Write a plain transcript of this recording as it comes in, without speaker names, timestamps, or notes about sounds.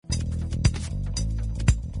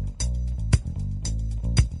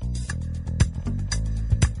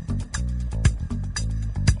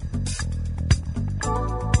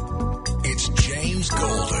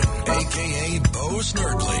a.k.a. Bo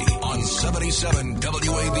Snerdley, on 77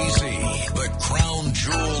 WABC, the crown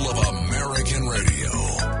jewel of American radio.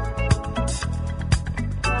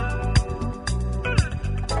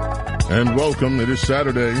 And welcome. It is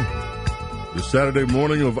Saturday, the Saturday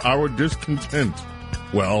morning of our discontent.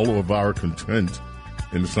 Well, of our content.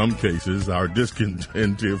 In some cases, our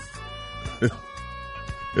discontent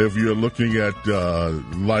if you're looking at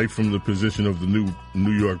life from the position of the New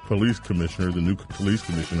York police commissioner, the new police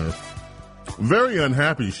commissioner. Very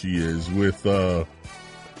unhappy she is with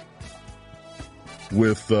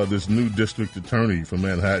this new district attorney from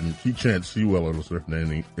Manhattan. Keechant Sewell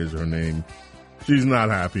is her name. She's not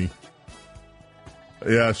happy.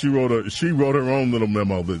 Yeah, she wrote her own little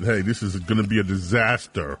memo that, hey, this is going to be a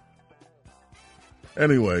disaster.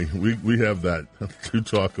 Anyway, we have that to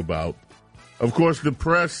talk about. Of course, the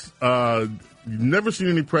press, you've never seen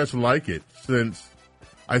any press like it since,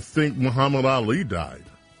 I think, Muhammad Ali died.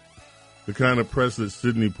 The kind of press that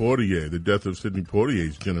the death of Sidney Poitier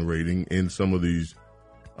is generating in some of these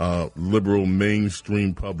liberal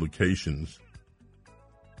mainstream publications.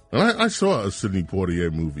 And I saw a Sidney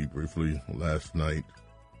Poitier movie briefly last night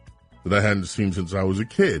that I hadn't seen since I was a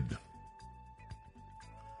kid.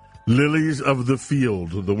 Lilies of the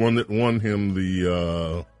Field, the one that won him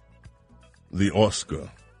the Oscar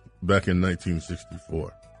back in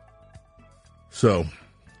 1964. So,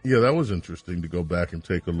 yeah, that was interesting to go back and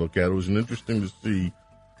take a look at. It was interesting to see,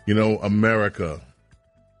 America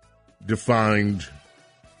defined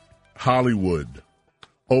Hollywood,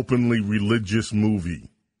 openly religious movie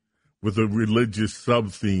with a religious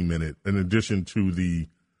sub-theme in it, in addition to the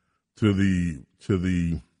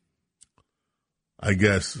I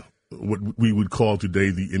guess what we would call today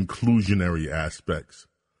the inclusionary aspects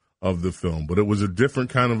of the film. But it was a different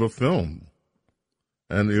kind of a film.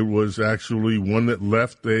 And it was actually one that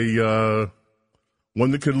left one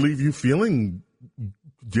that could leave you feeling,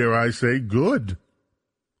 dare I say, good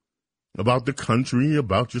about the country,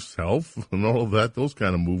 about yourself, and all of that. Those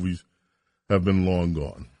kind of movies have been long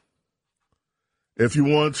gone. If you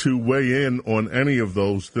want to weigh in on any of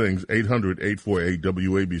those things,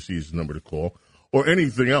 800-848-WABC is the number to call, or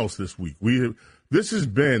anything else this week. This has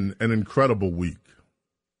been an incredible week.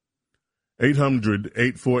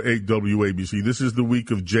 800-848-WABC. This is the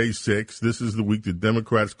week of J6. This is the week the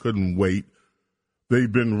Democrats couldn't wait.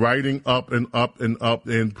 They've been writing up and up and up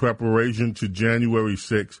in preparation to January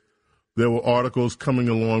 6th. There were articles coming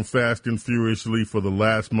along fast and furiously for the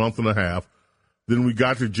last month and a half. Then we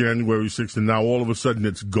got to January 6th, and now all of a sudden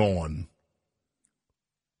it's gone.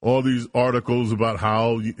 All these articles about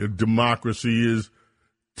how democracy is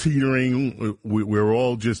teetering. We're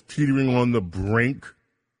all just teetering on the brink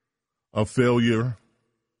of failure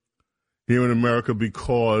here in America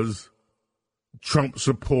because Trump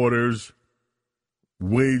supporters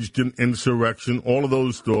waged an insurrection. All of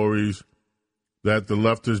those stories that the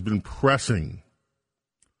left has been pressing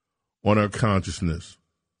on our consciousness.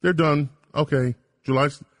 They're done. Okay,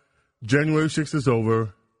 January 6th is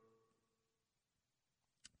over.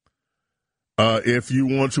 If you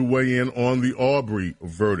want to weigh in on the Arbery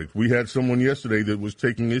verdict, we had someone yesterday that was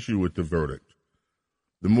taking issue with the verdict.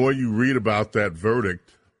 The more you read about that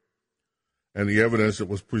verdict and the evidence that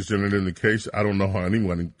was presented in the case, I don't know how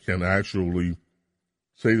anyone can actually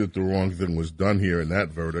say that the wrong thing was done here in that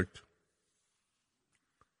verdict.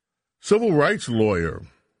 Civil rights lawyer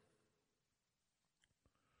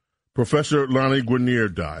Professor Lani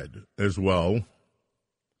Guinier died as well.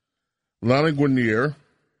 Lani Guinier,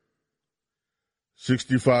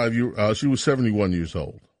 she was 71 years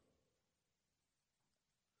old.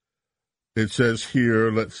 It says here,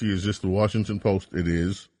 let's see, is this the Washington Post? It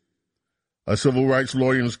is. A civil rights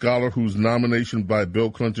lawyer and scholar whose nomination by Bill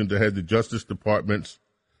Clinton to head the Justice Department's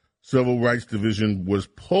Civil Rights Division was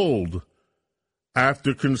pulled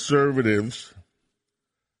after conservatives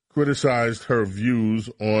criticized her views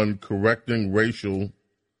on correcting racial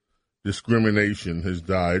discrimination, has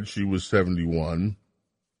died. She was 71.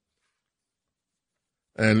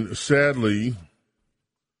 And sadly,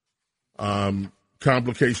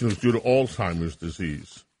 complications due to Alzheimer's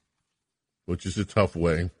disease, which is a tough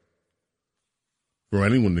way for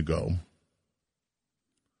anyone to go.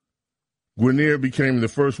 Guinier became the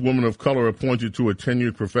first woman of color appointed to a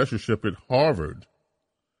tenured professorship at Harvard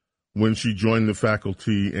when she joined the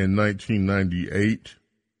faculty in 1998.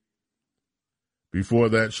 Before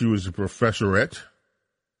that, she was a professorette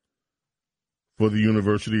for the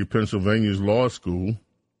University of Pennsylvania's Law School.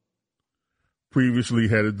 Previously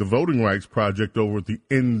headed the Voting Rights Project over at the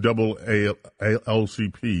NAACP.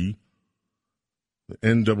 The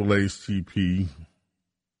NAACP.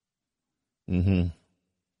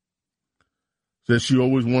 says she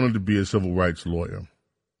always wanted to be a civil rights lawyer.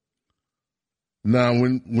 Now,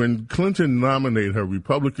 when Clinton nominated her,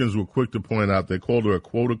 Republicans were quick to point out they called her a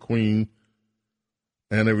quota queen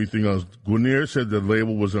and everything else. Guinier said the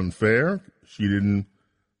label was unfair. She didn't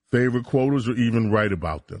favor quotas or even write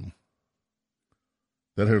about them.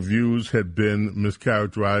 That her views had been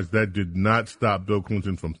mischaracterized. That did not stop Bill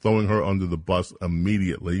Clinton from throwing her under the bus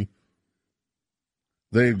immediately.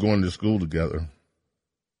 They had gone to school together.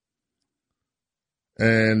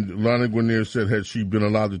 And Lani Guinier said had she been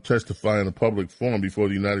allowed to testify in a public forum before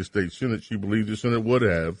the United States Senate, she believed the Senate would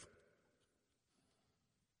have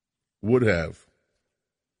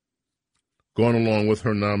gone along with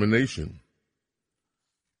her nomination.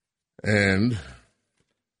 And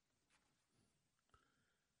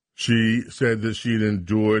she said that she'd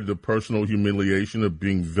endured the personal humiliation of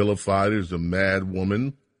being vilified as a mad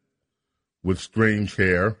woman with strange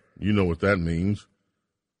hair. You know what that means.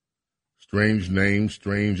 Strange names,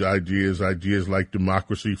 strange ideas like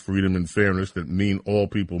democracy, freedom, and fairness that mean all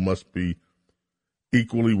people must be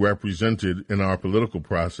equally represented in our political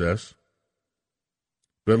process.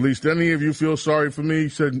 But at least any of you feel sorry for me,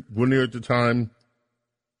 said Guinier at the time.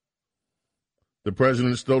 The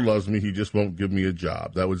president still loves me, he just won't give me a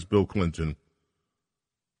job. That was Bill Clinton,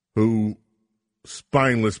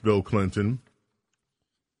 spineless Bill Clinton,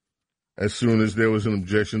 as soon as there was an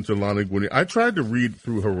objection to Lani Guinier. I tried to read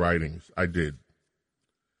through her writings. I did.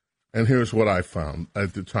 And here's what I found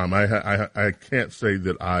at the time. I can't say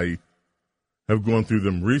that I have gone through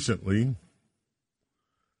them recently,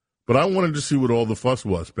 but I wanted to see what all the fuss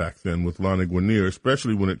was back then with Lani Guinier,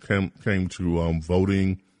 especially when it came to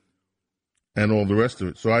voting and all the rest of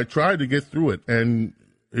it. So I tried to get through it, and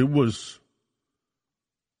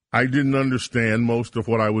I didn't understand most of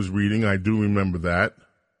what I was reading. I do remember that.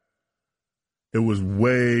 It was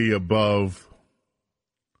way above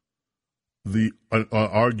the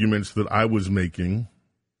arguments that I was making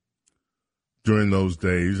during those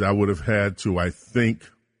days. I would have had to, I think,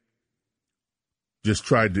 just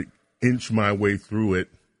tried to inch my way through it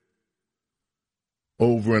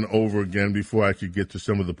over and over again before I could get to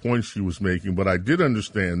some of the points she was making. But I did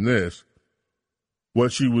understand this.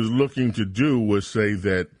 What she was looking to do was say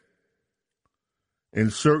that in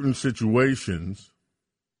certain situations,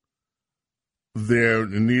 there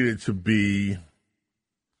needed to be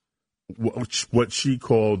what she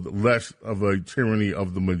called less of a tyranny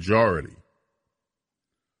of the majority,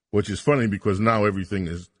 which is funny because now everything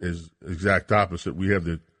is exact opposite. We have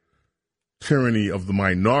the tyranny of the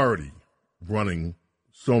minority running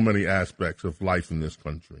so many aspects of life in this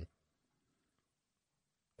country.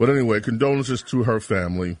 But anyway, condolences to her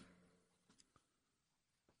family.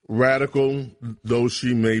 Radical though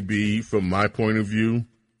she may be, from my point of view,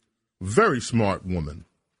 very smart woman.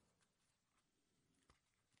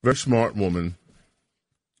 Very smart woman.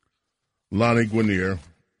 Lani Guinier,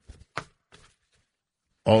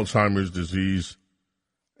 Alzheimer's disease,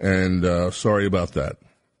 and sorry about that.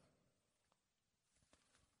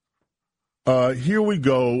 Here we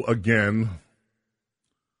go again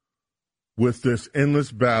with this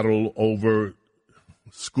endless battle over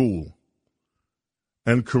school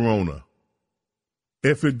and corona.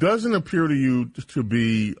 If it doesn't appear to you to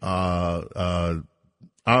be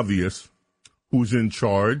obvious who's in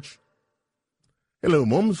charge, hello,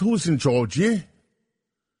 mums, who's in charge here?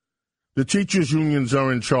 The teachers' unions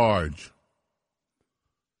are in charge.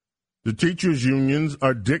 The teachers' unions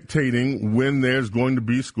are dictating when there's going to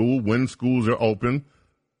be school, when schools are open.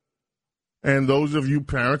 And those of you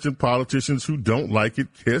parents and politicians who don't like it,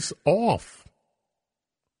 kiss off.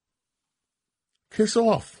 Kiss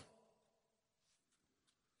off.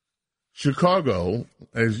 Chicago,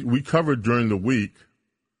 as we covered during the week,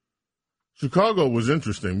 Chicago was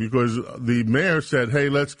interesting because the mayor said, hey,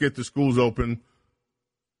 let's get the schools open.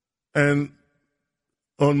 And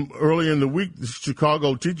early in the week, the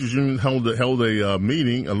Chicago Teachers Union held a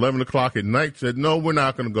meeting, 11 o'clock at night, said, no, we're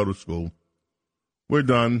not going to go to school. We're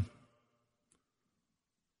done.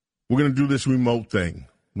 We're going to do this remote thing.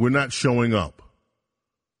 We're not showing up.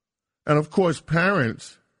 And, of course,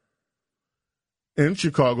 parents in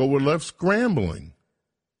Chicago were left scrambling.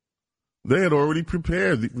 They had already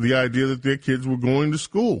prepared the idea that their kids were going to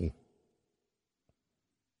school.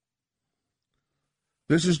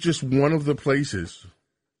 This is just one of the places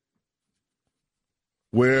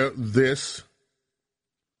where this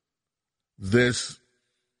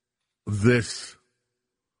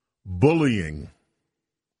bullying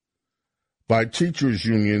by teachers'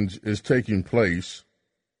 unions is taking place.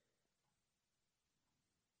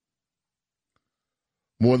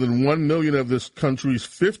 More than 1 million of this country's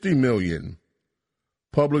 50 million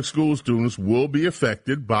public school students will be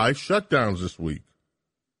affected by shutdowns this week.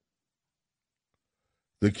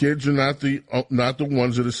 The kids are not the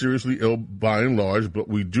ones that are seriously ill by and large, but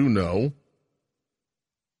we do know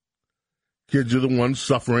kids are the ones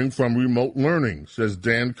suffering from remote learning, says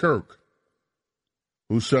Dan Kirk,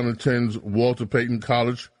 whose son attends Walter Payton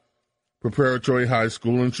College Preparatory High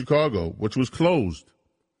School in Chicago, which was closed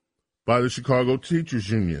by the Chicago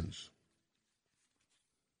teachers' unions.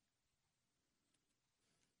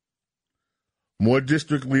 More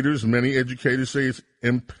district leaders, many educators say it's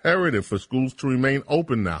imperative for schools to remain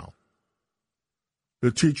open now. The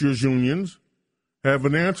teachers' unions have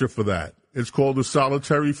an answer for that. It's called the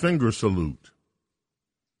solitary finger salute.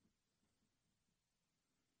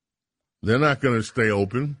 They're not going to stay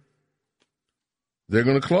open. They're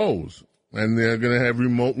going to close. And they're going to have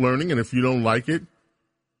remote learning. And if you don't like it,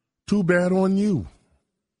 too bad on you.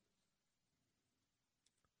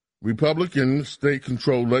 Republican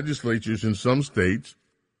state-controlled legislatures in some states,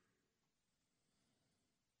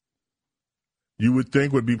 you would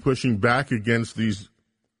think would be pushing back against these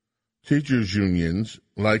teachers' unions,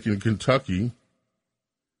 like in Kentucky.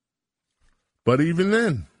 But even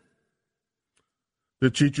then,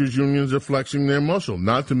 the teachers' unions are flexing their muscle,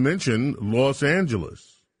 not to mention Los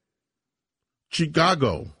Angeles,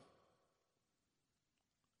 Chicago.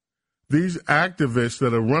 These activists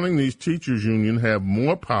that are running these teachers' unions have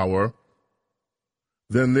more power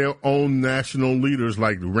than their own national leaders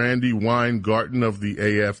like Randy Weingarten of the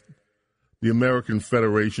AF, the American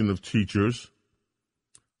Federation of Teachers.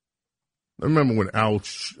 I remember when Al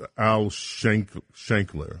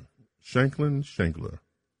Shankler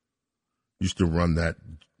used to run that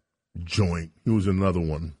joint. He was another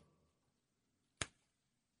one.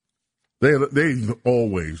 They've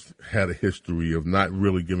always had a history of not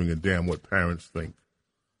really giving a damn what parents think.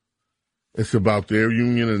 It's about their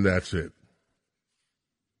union and that's it.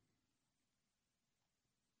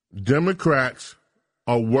 Democrats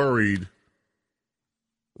are worried,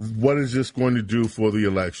 what is this going to do for the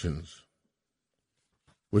elections?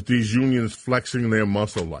 With these unions flexing their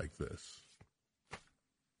muscle like this.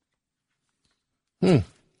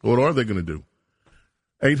 What are they going to do?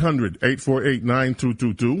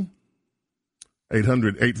 800-848-9222.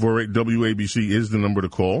 800-848-WABC is the number to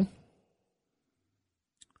call.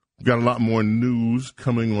 We've got a lot more news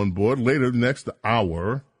coming on board. Later, next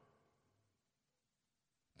hour,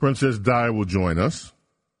 Princess Di will join us.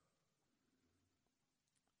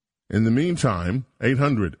 In the meantime,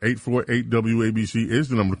 800-848-WABC is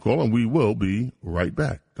the number to call, and we will be right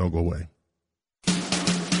back. Don't go away.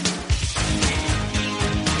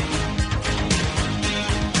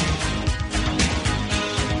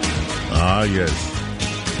 Ah, yes.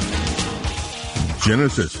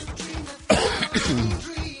 Genesis.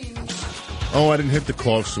 Oh, I didn't hit the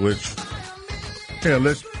call switch. Here,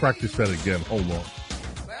 let's practice that again. Hold on.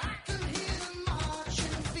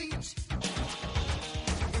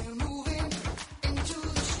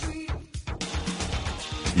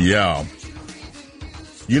 Yeah.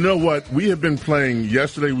 You know what? We have been playing,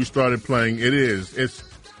 yesterday we started playing, when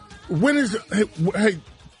is, hey,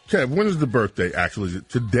 Kev, when is the birthday actually? Is it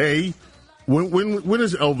today? When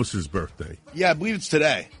is Elvis's birthday? Yeah, I believe it's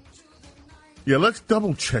today. Yeah, let's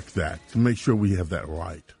double check that to make sure we have that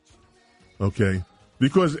right. Okay?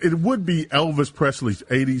 Because it would be Elvis Presley's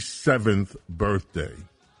 87th birthday.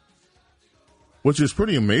 Which is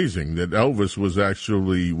pretty amazing that Elvis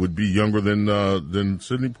would be younger than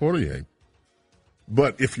Sidney Poitier.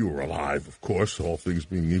 But if you were alive, of course, all things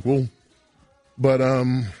being equal. But,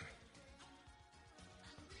 and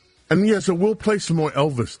yeah, so we'll play some more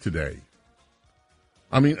Elvis today.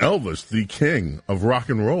 I mean, Elvis, the king of rock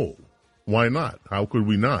and roll. Why not? How could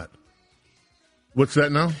we not? What's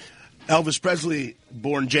that now? Elvis Presley,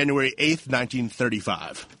 born January 8th,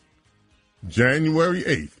 1935. January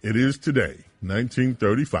 8th. It is today,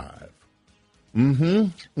 1935.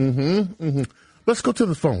 Let's go to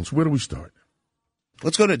the phones. Where do we start?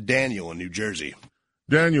 Let's go to Daniel in New Jersey.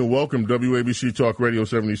 Daniel, welcome. WABC Talk Radio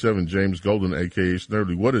 77. James Golden, a.k.a.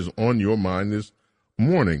 Snerdley. What is on your mind this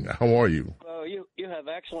morning? How are you? You have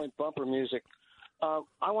excellent bumper music.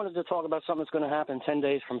 I wanted to talk about something that's going to happen 10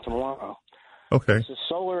 days from tomorrow. Okay. It's a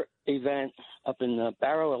solar event up in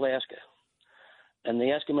Barrow, Alaska. And the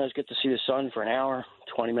Eskimos get to see the sun for an hour,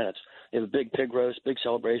 20 minutes. They have a big pig roast, big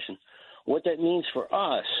celebration. What that means for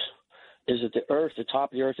us is that the Earth, the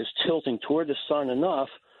top of the Earth, is tilting toward the sun enough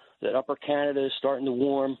that Upper Canada is starting to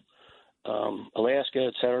warm, Alaska,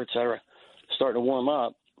 et cetera, starting to warm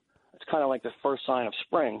up. It's kind of like the first sign of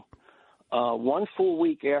spring. One full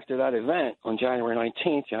week after that event, on January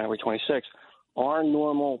 19th, January 26th, our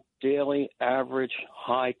normal daily average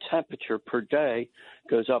high temperature per day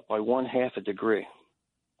goes up by 1/2 degree.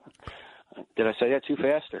 Did I say that too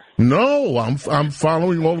fast? Or? No, I'm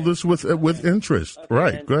following all of this with interest. Okay,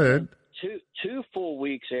 right, go ahead. Two full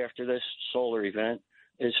weeks after this solar event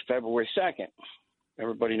is February 2nd.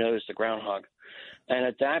 Everybody knows the groundhog. And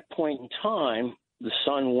at that point in time, the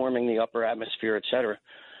sun warming the upper atmosphere, et cetera,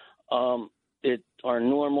 our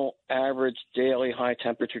normal average daily high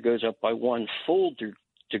temperature goes up by 1 full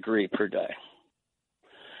degree per day.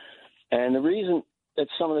 And the reason that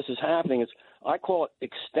some of this is happening is I call it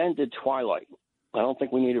extended twilight. I don't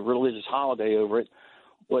think we need a religious holiday over it,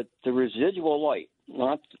 but the residual light,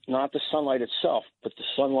 not the sunlight itself, but the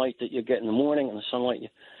sunlight that you get in the morning and the sunlight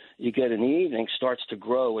you get in the evening starts to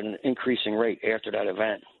grow at an increasing rate after that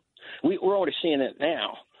event. We're already seeing it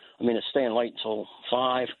now. I mean, it's staying light until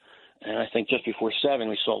 5, and I think just before 7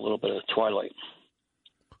 we saw a little bit of twilight.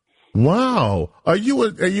 Wow. Are you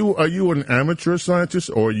an amateur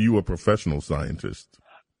scientist or are you a professional scientist?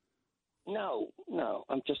 No.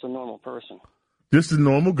 I'm just a normal person. Just a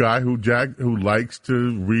normal guy who likes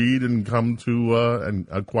to read and come to and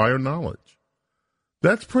acquire knowledge.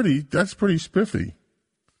 That's pretty spiffy.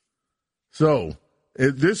 So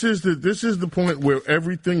this is the point where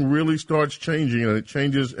everything really starts changing, and it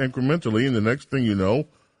changes incrementally. And the next thing you know,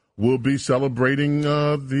 we'll be celebrating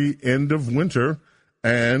the end of winter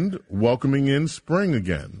and welcoming in spring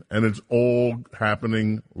again. And it's all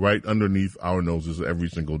happening right underneath our noses every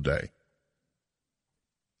single day.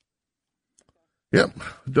 Yep,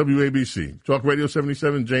 WABC. Talk Radio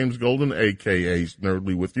 77, James Golden, a.k.a.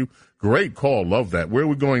 Snerdly with you. Great call, love that. Where are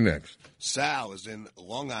we going next? Sal is in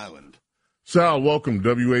Long Island. Sal, welcome,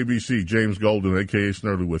 WABC, James Golden, a.k.a.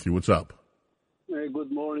 Snerdly with you. What's up? Hey,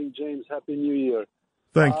 good morning, James. Happy New Year.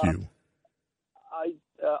 Thank you.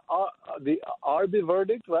 The Arby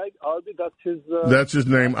verdict, right? Arby, that's his... that's his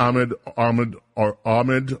name, Ahmed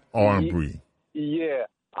Arbery. Yeah.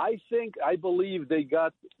 I believe they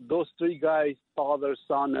got those 3 guys, father,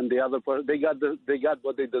 son, and the other person. They got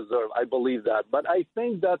what they deserve. I believe that. But I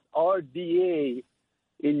think that our DA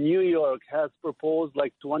in New York has proposed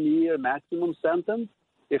like 20-year maximum sentence,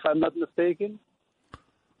 if I'm not mistaken.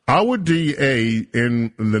 Our DA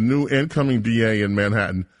in the new incoming DA in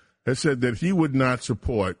Manhattan has said that he would not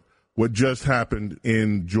support what just happened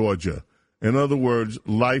in Georgia. In other words,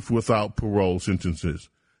 life without parole sentences.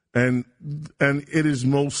 And it is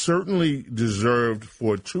most certainly deserved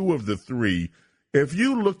for 2 of the 3. If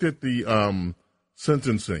you looked at the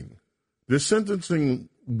sentencing, the sentencing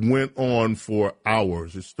went on for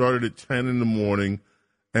hours. It started at 10 in the morning,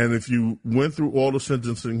 and if you went through all the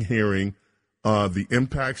sentencing hearing, the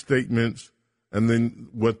impact statements, and then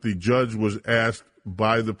what the judge was asked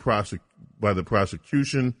by the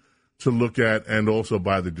prosecution to look at, and also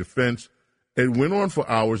by the defense, it went on for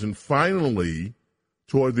hours, and finally,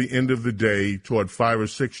 toward the end of the day, toward 5 or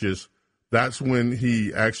 6ish, that's when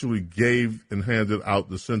he actually gave and handed out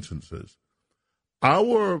the sentences.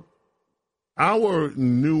 Our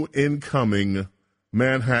new incoming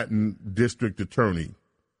Manhattan district attorney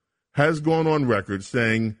has gone on record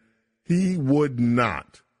saying he would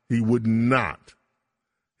not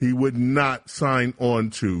sign on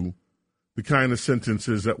to the kind of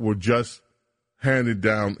sentences that were just handed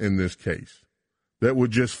down in this case, that were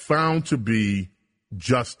just found to be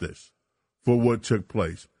justice for what took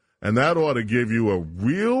place. And that ought to give you a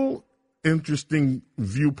real interesting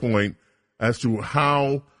viewpoint as to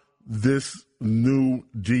how this new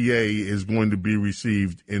DA is going to be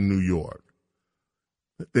received in New York.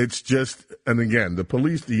 It's just, and again,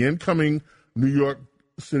 the incoming New York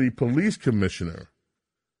City Police Commissioner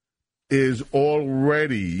is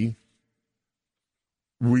already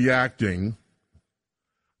reacting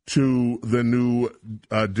to the new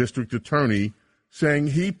district attorney, saying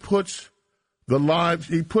he puts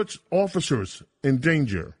officers in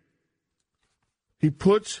danger. He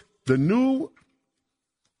puts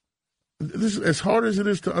this is as hard as it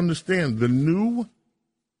is to understand, the new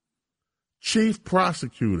chief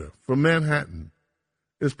prosecutor for Manhattan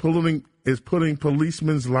is putting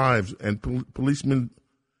policemen's lives and policemen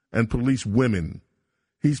and police women,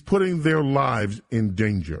 he's putting their lives in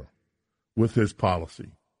danger with his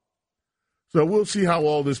policy. So we'll see how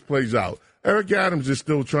all this plays out. Eric Adams is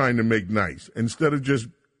still trying to make nice. Instead of just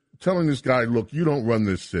telling this guy, look, you don't run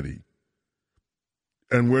this city,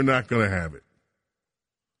 and we're not going to have it.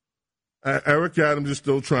 Eric Adams is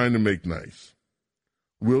still trying to make nice.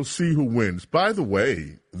 We'll see who wins. By the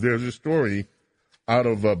way, there's a story out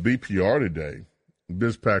of BPR today,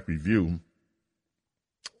 BizPac Review.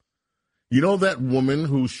 You know that woman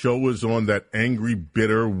whose show was on, that angry,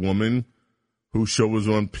 bitter woman whose show was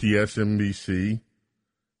on PSNBC?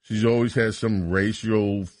 She's always has some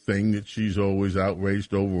racial thing that she's always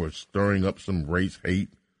outraged over or stirring up some race hate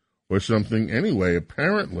or something. Anyway,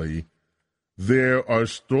 apparently there are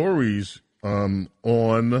stories on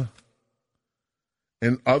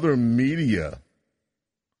and other media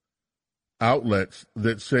outlets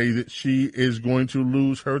that say that she is going to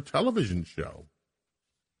lose her television show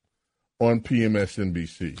on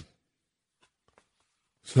PMSNBC.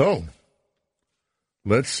 So,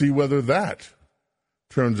 let's see whether that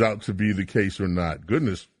turns out to be the case or not.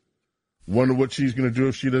 Goodness, wonder what she's going to do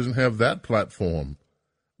if she doesn't have that platform.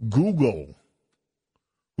 Google,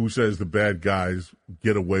 who says the bad guys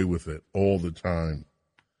get away with it all the time.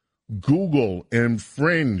 Google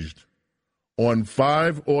infringed on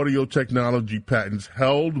 5 audio technology patents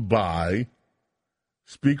held by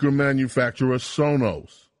speaker manufacturer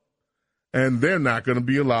Sonos. And they're not going to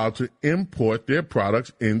be allowed to import their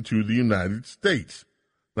products into the United States.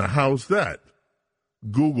 Now, how's that?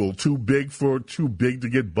 Google, too big to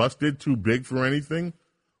get busted, too big for anything?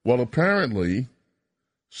 Well, apparently,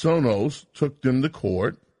 Sonos took them to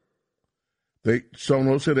court.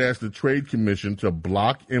 Sonos had asked the Trade Commission to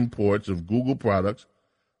block imports of Google products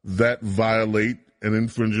that violate an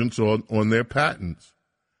infringement on their patents.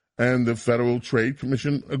 And the Federal Trade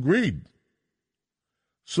Commission agreed.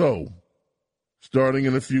 So, starting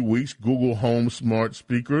in a few weeks, Google Home smart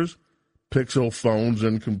speakers, Pixel phones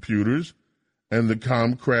and computers, and the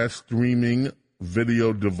Comcast streaming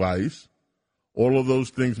video device, all of those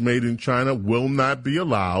things made in China will not be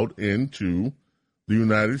allowed into the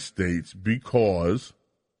United States because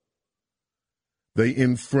they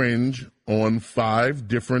infringe on 5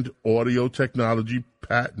 different audio technology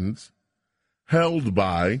patents held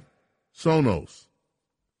by Sonos.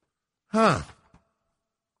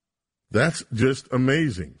 That's just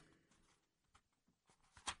amazing.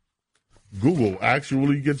 Google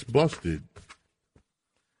actually gets busted.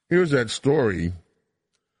 Here's that story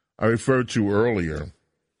I referred to earlier.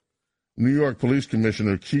 New York Police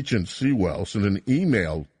Commissioner Keechant Sewell sent an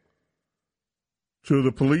email to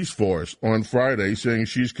the police force on Friday saying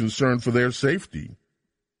she's concerned for their safety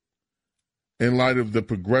in light of the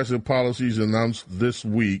progressive policies announced this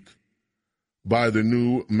week by the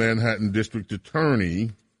new Manhattan District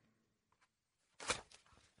Attorney,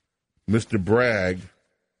 Mr. Bragg.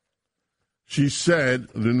 She said,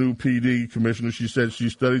 the new PD commissioner, she said she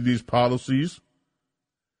studied these policies.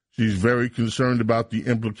 She's very concerned about the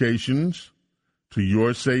implications to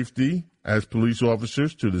your safety as police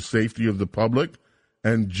officers, to the safety of the public,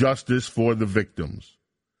 and justice for the victims.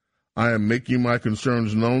 I am making my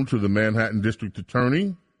concerns known to the Manhattan District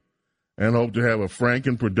Attorney and hope to have a frank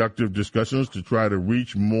and productive discussions to try to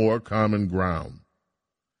reach more common ground.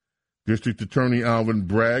 District Attorney Alvin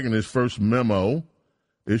Bragg, in his first memo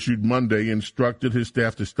issued Monday, instructed his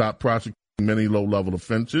staff to stop prosecuting many low-level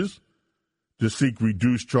offenses, to seek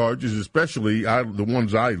reduced charges, especially the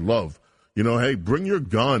ones I love. You know, hey, bring your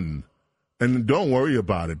gun, and don't worry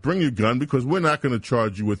about it. Bring your gun, because we're not going to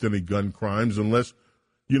charge you with any gun crimes unless,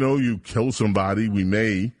 you kill somebody, we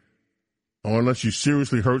may, or unless you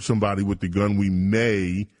seriously hurt somebody with the gun, we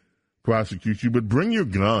may prosecute you, but bring your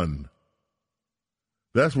gun.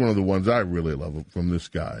 That's one of the ones I really love from this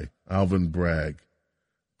guy, Alvin Bragg.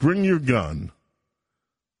 Bring your gun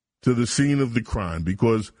to the scene of the crime,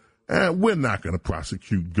 because we're not going to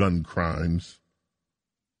prosecute gun crimes.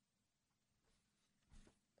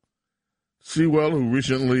 Sewell, who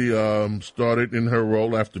recently started in her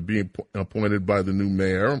role after being appointed by the new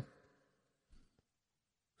mayor,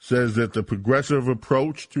 says that the progressive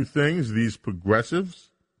approach to things, these progressives,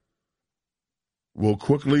 will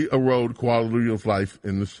quickly erode quality of life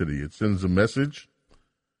in the city. It sends a message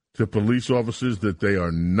to police officers that they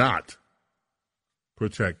are not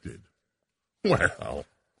protected. Well,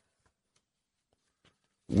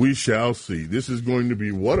 we shall see. This is going to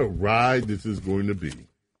be, what a ride this is going to be.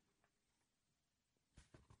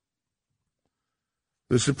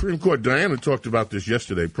 The Supreme Court, Diana talked about this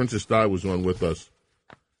yesterday. Princess Di was on with us,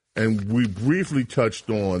 and we briefly touched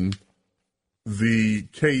on the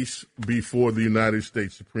case before the United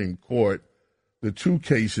States Supreme Court, the 2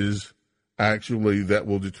 cases, actually, that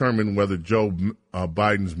will determine whether Joe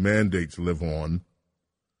Biden's mandates live on,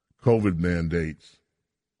 COVID mandates.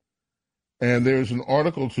 And there's an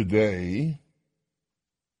article today,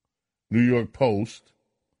 New York Post,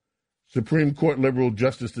 Supreme Court liberal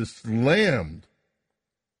justices slammed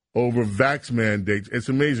over vax mandates. It's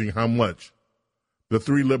amazing how much the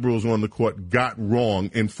 3 liberals on the court got wrong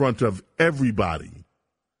in front of everybody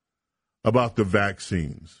about the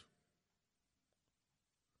vaccines.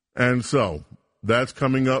 And so that's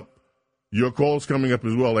coming up. Your call's coming up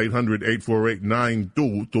as well,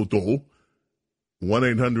 800-848-9222.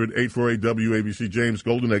 1-800-848-WABC. James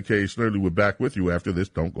Golden, a.k.a. Snerdley. We're back with you after this.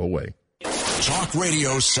 Don't go away. Talk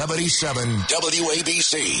Radio 77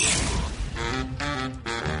 WABC.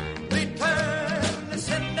 Return the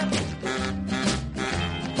sender.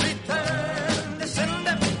 Return the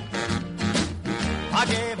sender. I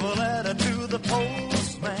gave a letter to the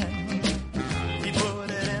postman. He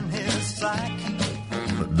put it in his sack.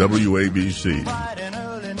 WABC. Bright and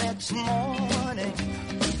early next morning.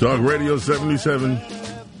 Talk Radio 77.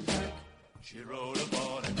 She wrote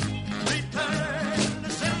about it. Return the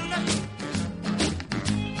sender.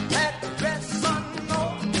 Address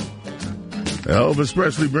unknown. Elvis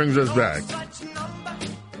Presley brings us back. Such number.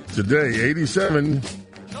 Today, 87.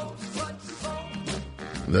 No such phone.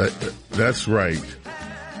 That's right.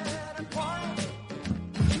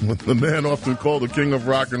 The man often called the king of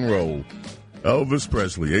rock and roll. Elvis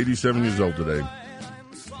Presley, 87 years old today.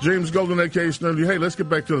 James Golden, a.k.a. Snerdley. Hey, let's get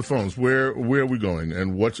back to the phones. Where are we going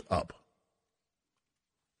and what's up?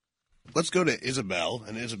 Let's go to Isabel,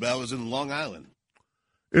 and Isabel is in Long Island.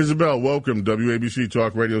 Isabel, welcome. WABC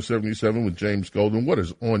Talk Radio 77 with James Golden. What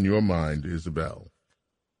is on your mind, Isabel?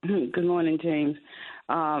 Good morning, James.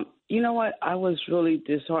 You know what? I was really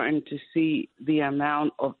disheartened to see the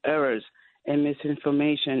amount of errors and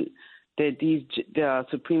misinformation that the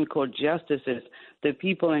Supreme Court justices, the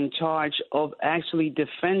people in charge of actually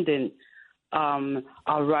defending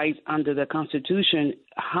our rights under the Constitution,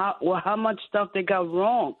 how much stuff they got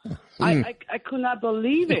wrong. I could not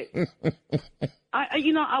believe it. I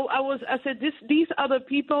said these are the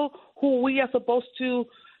people who we are supposed to,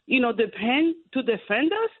 depend to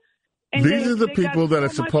defend us. And these are the people that are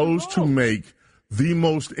supposed to make the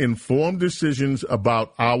most informed decisions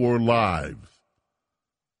about our lives.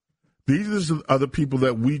 These are the people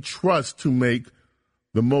that we trust to make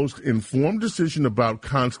the most informed decision about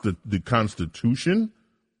the Constitution.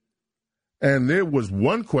 And there was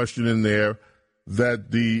one question in there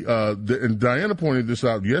that and Diana pointed this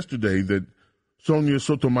out yesterday, that Sonia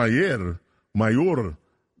Sotomayor,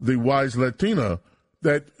 the wise Latina,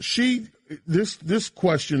 that this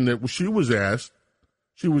question that she was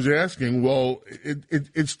asking, well,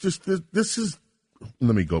 it's just, this is,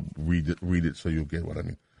 let me go read it so you'll get what I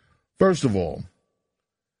mean. First of all,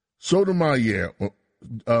 Sotomayor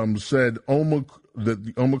said that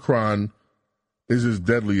the Omicron is as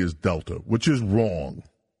deadly as Delta, which is wrong.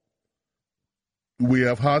 We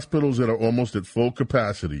have hospitals that are almost at full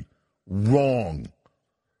capacity. Wrong.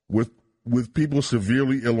 With people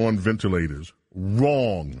severely ill on ventilators.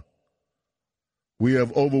 Wrong. We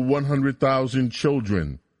have over 100,000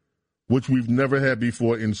 children, which we've never had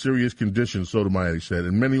before, in serious conditions, Sotomayor said,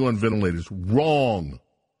 and many on ventilators. Wrong.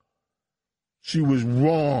 She was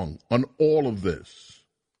wrong on all of this.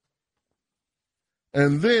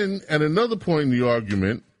 And then, at another point in the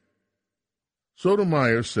argument,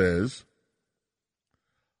 Sotomayor says,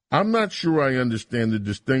 I'm not sure I understand the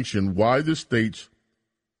distinction why the states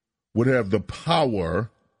would have the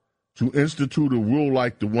power to institute a rule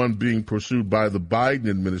like the one being pursued by the Biden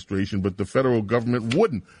administration, but the federal government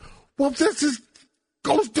wouldn't. Well, this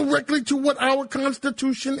goes directly to what our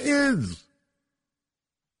Constitution is.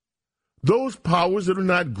 Those powers that are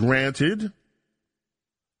not granted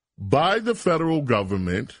by the federal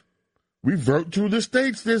government revert to the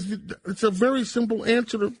states. It's a very simple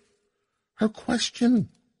answer to her question.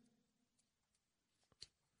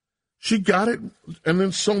 She got it, and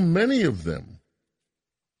then so many of them.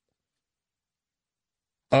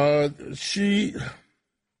 She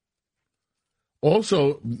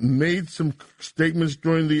also made some statements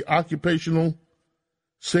during the Occupational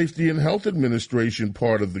Safety and Health Administration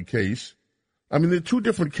part of the case. I mean, there are two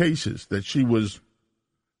different cases that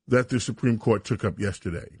the Supreme Court took up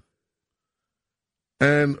yesterday.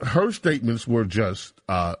 And her statements were just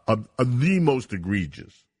the most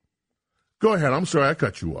egregious. Go ahead. I'm sorry I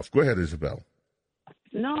cut you off. Go ahead, Isabel.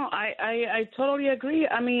 No, I totally agree.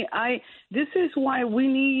 I mean, this is why we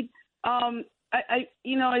need,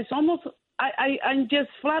 it's almost, I'm just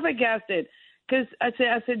flabbergasted, because I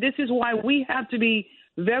said, this is why we have to be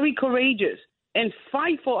very courageous and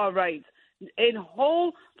fight for our rights and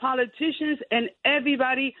hold politicians and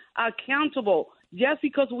everybody accountable. Just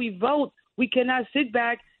because we vote, we cannot sit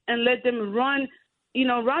back and let them run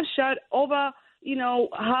roughshod over,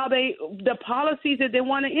 how the policies that they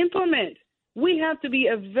want to implement. We have to be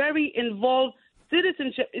a very involved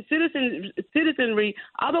citizenry.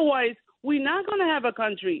 Otherwise, we're not going to have a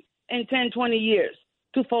country in 10, 20 years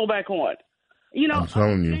to fall back on. I'm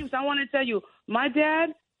telling you. James, I want to tell you, my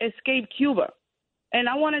dad escaped Cuba. And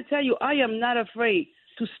I want to tell you, I am not afraid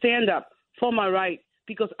to stand up for my right,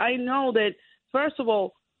 because I know that, first of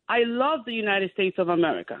all, I love the United States of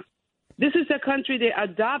America. This is the country that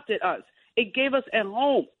adopted us. It gave us a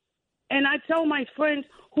home. And I tell my friends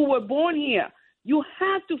who were born here, you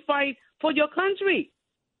have to fight for your country.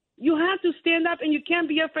 You have to stand up, and you can't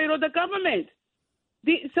be afraid of the government.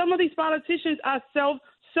 Some of these politicians are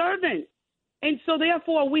self-serving, and so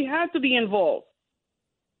therefore we have to be involved.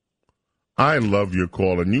 I love your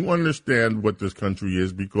call, and you understand what this country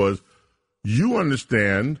is because you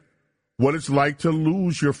understand what it's like to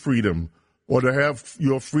lose your freedom or to have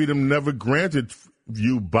your freedom never granted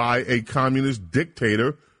you by a communist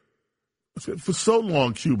dictator. For so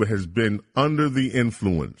long, Cuba has been under the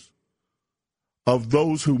influence of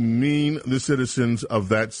those who mean the citizens of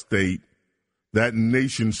that state, that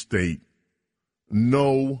nation state,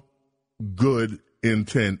 no good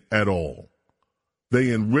intent at all. They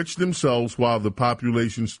enrich themselves while the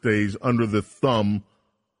population stays under the thumb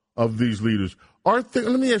of these leaders. Let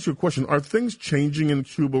me ask you a question. Are things changing in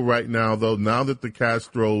Cuba right now, though, now that the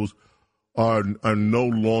Castros are no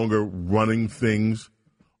longer running things?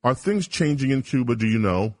 Are things changing in Cuba, do you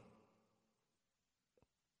know?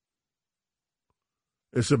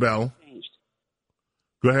 Isabel? Changed.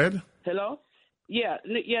 Go ahead. Hello? Yeah,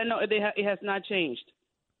 no, it has not changed.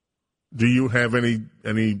 Do you have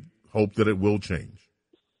any hope that it will change?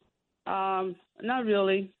 Not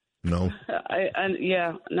really. No?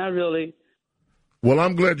 Not really. Well,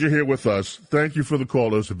 I'm glad you're here with us. Thank you for the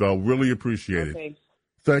call, Isabel. Really appreciate it.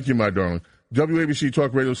 Thank you, my darling. WABC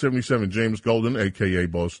Talk Radio 77, James Golden, a.k.a.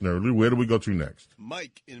 Boss Nerdly. Where do we go to next?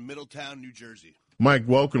 Mike in Middletown, New Jersey. Mike,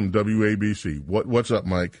 welcome, WABC. What's up,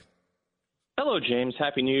 Mike? Hello, James.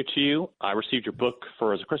 Happy New Year to you. I received your book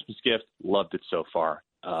as a Christmas gift. Loved it so far.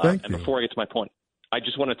 Thank you. And before I get to my point, I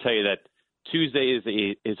just want to tell you that Tuesday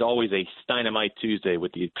is always a Steinemite Tuesday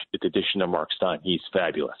with the addition of Mark Stein. He's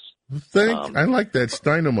fabulous. I like that,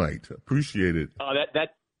 Steinemite. Appreciate it.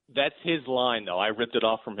 That's his line, though. I ripped it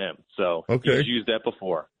off from him. So okay. He's used that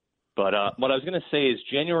before. But what I was going to say is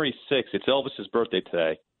January 6th, it's Elvis's birthday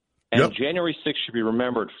today. And Yep. January 6th should be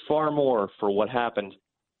remembered far more for what happened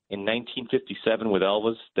in 1957 with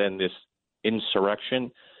Elvis than this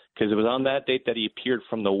insurrection, because it was on that date that he appeared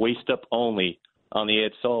from the waist up only on the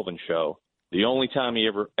Ed Sullivan Show. The only time he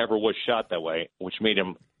ever was shot that way, which made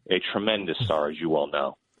him a tremendous star, as you all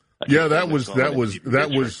know. Yeah, that was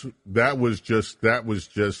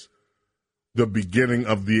just the beginning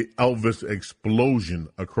of the Elvis explosion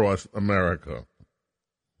across America.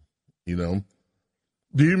 You know,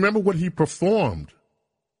 do you remember what he performed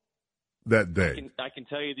that day? I can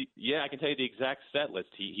tell you the exact set list.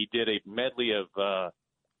 He did a medley of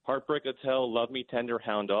Heartbreak Hotel, Love Me Tender,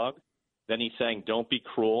 Hound Dog. Then he sang Don't Be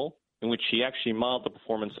Cruel, in which he actually modeled the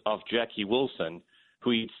performance of Jackie Wilson,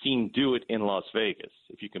 who he'd seen do it in Las Vegas,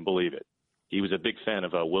 if you can believe it. He was a big fan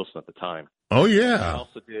of Wilson at the time. Oh, yeah.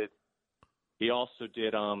 He also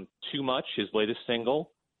did Too Much, his latest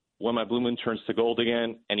single, When My Blue Moon Turns to Gold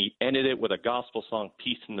Again, and he ended it with a gospel song,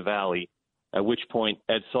 Peace in the Valley, at which point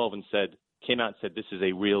Ed Sullivan came out and said, this is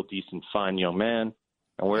a real decent, fine young man,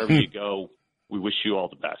 and wherever you go, we wish you all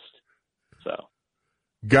the best. So,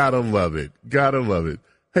 Gotta love it.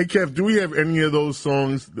 Hey, Kev, do we have any of those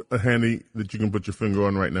songs handy that you can put your finger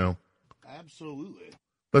on right now? Absolutely.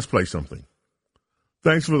 Let's play something.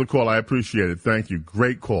 Thanks for the call. I appreciate it. Thank you.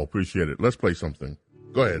 Great call. Appreciate it. Let's play something.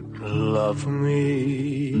 Go ahead. Love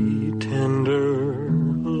me tender,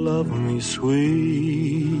 love me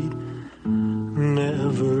sweet,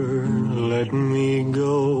 never let me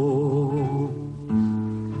go.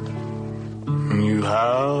 You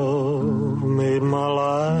have made my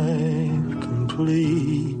life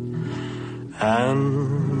complete,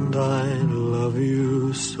 and I love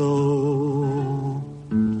you so.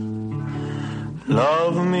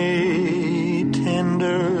 Love me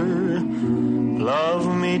tender, love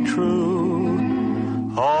me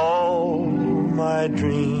true, all my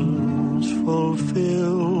dreams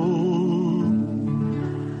fulfill.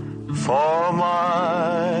 For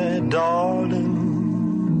my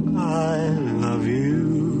darling, I love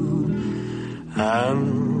you,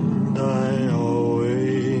 and I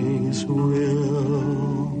always will.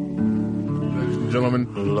 Ladies and gentlemen,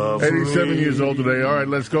 87 years old today. All right,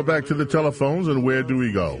 let's go back to the telephones, and where do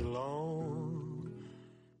we go?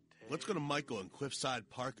 Let's go to Michael in Cliffside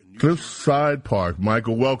Park. Cliffside Park.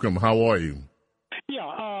 Michael, welcome. How are you?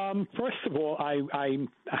 Yeah, first of all, I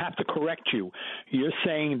have to correct you. You're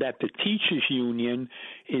saying that the teachers union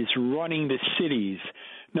is running the cities.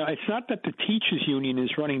 No, it's not that the teachers union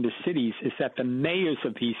is running the cities. It's that the mayors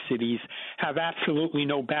of these cities have absolutely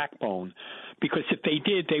no backbone. Because if they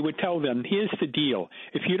did, they would tell them, here's the deal.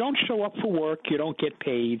 If you don't show up for work, you don't get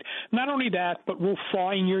paid. Not only that, but we'll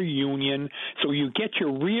fine your union so you get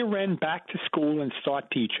your rear end back to school and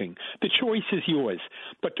start teaching. The choice is yours.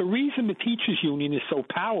 But the reason the teachers union is so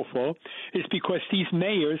powerful is because these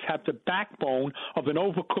mayors have the backbone of an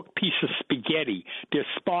overcooked piece of spaghetti. They're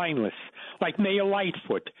spineless, like Mayor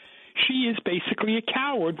Lightfoot. She is basically a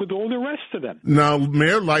coward with all the rest of them. Now,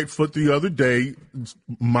 Mayor Lightfoot the other day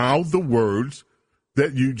mouthed the words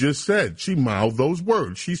that you just said. She mouthed those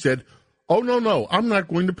words. She said, oh, no, I'm not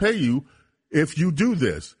going to pay you if you do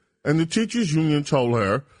this. And the teachers union told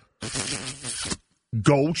her,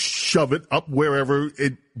 go shove it up wherever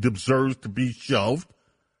it deserves to be shoved.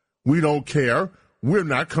 We don't care. We're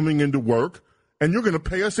not coming into work. And you're going to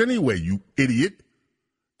pay us anyway, you idiot.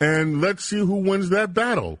 And let's see who wins that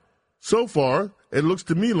battle. So far, it looks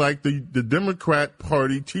to me like the Democrat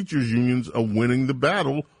Party teachers unions are winning the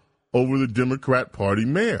battle over the Democrat Party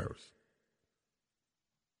mayors.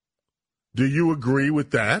 Do you agree with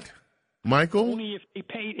that, Michael? Only if they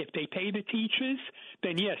pay the teachers,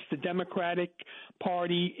 then yes, the Democratic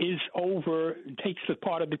Party takes the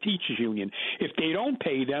part of the teachers union. If they don't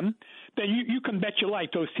pay them, then you can bet your life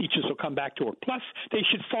those teachers will come back to work. Plus, they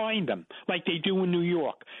should fine them like they do in New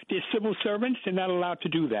York. They're civil servants. They're not allowed to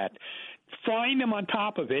do that. Fine them on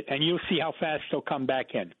top of it, and you'll see how fast they'll come back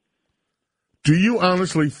in. Do you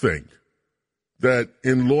honestly think that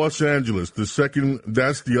in Los Angeles, that's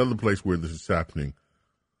the other place where this is happening,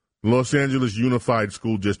 Los Angeles Unified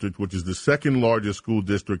School District, which is the second largest school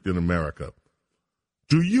district in America,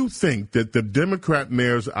 do you think that the Democrat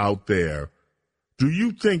mayors out there, do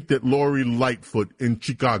you think that Lori Lightfoot in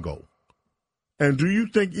Chicago, and do you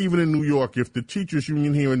think even in New York, if the teachers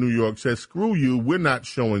union here in New York says, screw you, we're not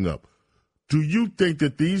showing up, do you think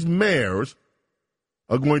that these mayors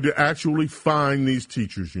are going to actually fine these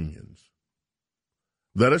teachers unions?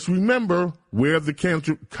 Let us remember where the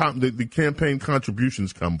campaign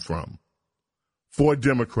contributions come from for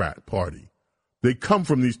Democrat Party. They come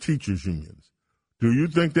from these teachers unions. Do you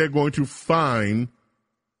think they're going to fine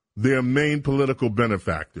their main political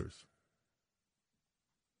benefactors?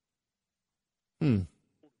 I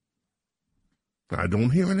don't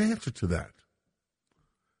hear an answer to that.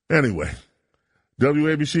 Anyway,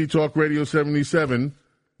 WABC Talk Radio 77,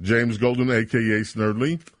 James Golden, a.k.a.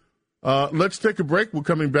 Snerdley. Let's take a break. We're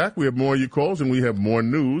coming back. We have more of your calls, and we have more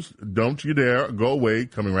news. Don't you dare go away.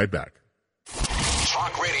 Coming right back.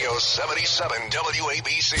 Talk Radio 77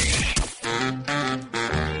 WABC.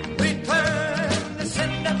 Return the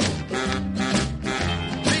sender.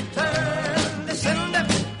 Return the sender.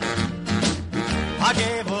 I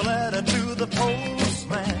gave a letter to the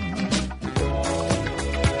postman.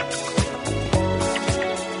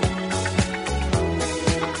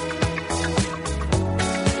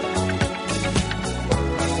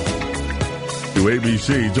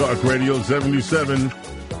 WABC Talk Radio 77.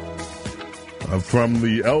 From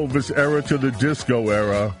the Elvis era to the disco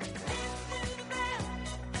era.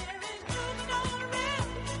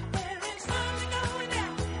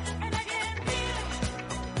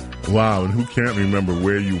 Wow, and who can't remember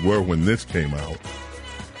where you were when this came out?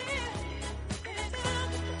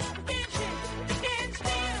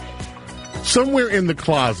 Somewhere in the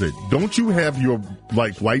closet, don't you have your,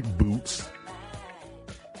 white boots?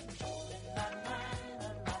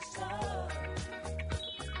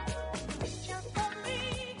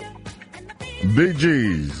 Bee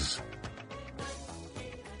Gees.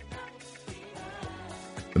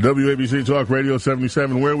 WABC Talk Radio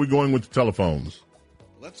 77. Where are we going with the telephones?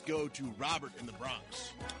 Let's go to Robert in the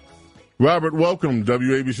Bronx. Robert, welcome.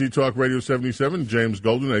 WABC Talk Radio 77. James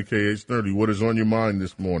Golden, a.k.a. Snerdley. What is on your mind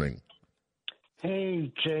this morning? Hey,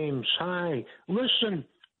 James. Hi. Listen,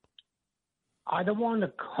 I don't want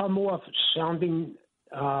to come off sounding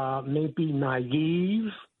maybe naive,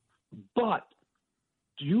 but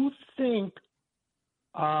do you think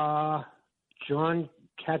John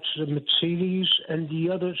Catsimatidis and the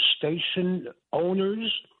other station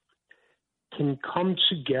owners can come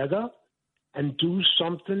together and do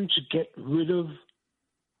something to get rid of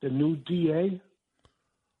the new DA?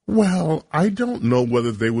 Well, I don't know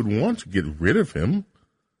whether they would want to get rid of him.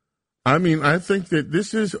 I mean, I think that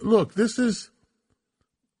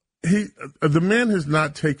the man has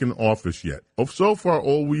not taken office yet. So far,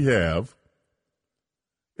 all we have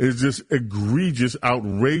is this egregious,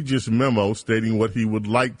 outrageous memo stating what he would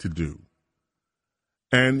like to do.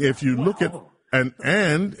 And if you look at, and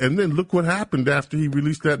then look what happened after he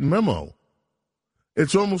released that memo.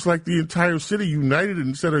 It's almost like the entire city united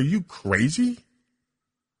and said, are you crazy?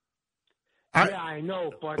 I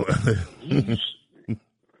know, but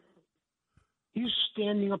he's he's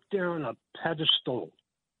standing up there on a pedestal,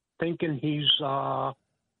 thinking he's, better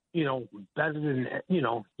than,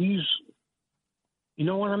 he's, you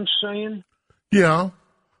know what I'm saying? Yeah.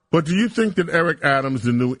 But do you think that Eric Adams,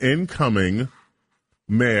 the new incoming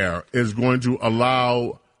mayor, is going to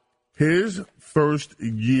allow his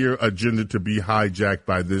first-year agenda to be hijacked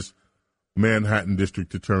by this Manhattan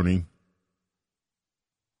district attorney?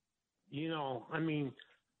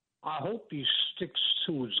 I hope he sticks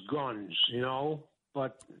to his guns,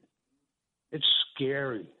 but it's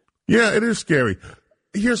scary. Yeah, it is scary.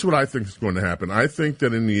 Here's what I think is going to happen. I think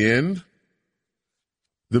that in the end,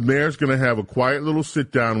 the mayor's going to have a quiet little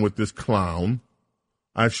sit-down with this clown.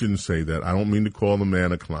 I shouldn't say that. I don't mean to call the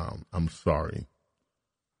man a clown. I'm sorry.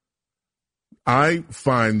 I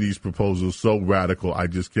find these proposals so radical, I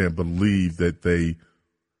just can't believe that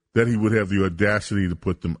he would have the audacity to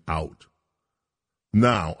put them out.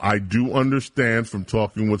 Now, I do understand from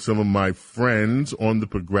talking with some of my friends on the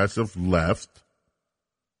progressive left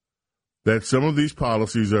that some of these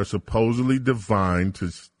policies are supposedly designed to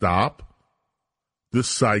stop the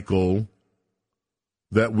cycle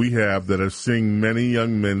that we have that are seeing many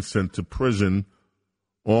young men sent to prison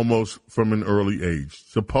almost from an early age.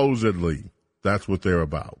 Supposedly, that's what they're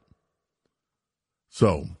about.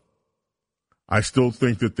 So, I still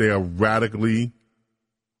think that they are radically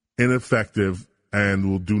ineffective and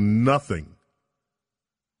will do nothing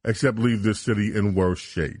except leave this city in worse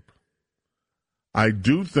shape. I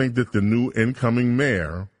do think that the new incoming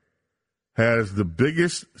mayor has the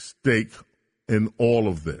biggest stake in all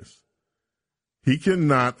of this. He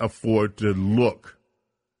cannot afford to look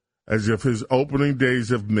as if his opening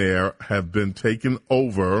days of mayor have been taken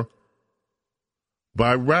over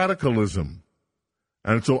by radicalism.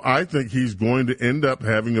 And so I think he's going to end up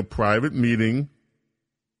having a private meeting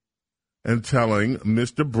and telling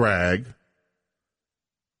Mr. Bragg,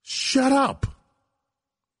 shut up.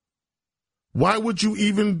 Why would you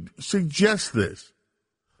even suggest this?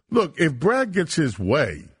 Look, if Bragg gets his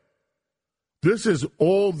way, this is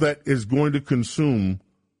all that is going to consume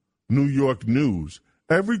New York news.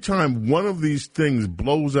 Every time one of these things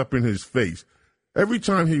blows up in his face, every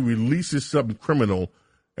time he releases some criminal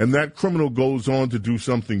and that criminal goes on to do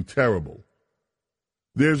something terrible,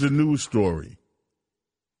 there's a news story.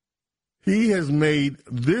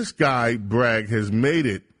 This guy, Bragg, has made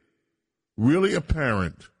it really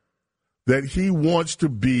apparent that he wants to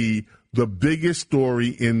be the biggest story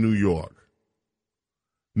in New York.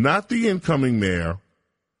 Not the incoming mayor,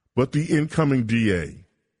 but the incoming DA.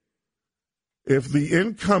 If the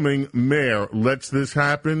incoming mayor lets this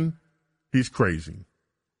happen, he's crazy.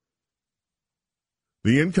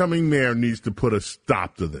 The incoming mayor needs to put a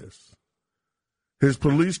stop to this. His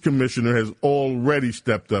police commissioner has already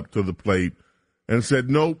stepped up to the plate and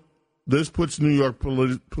said, nope, this puts New York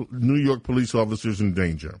police officers in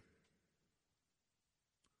danger.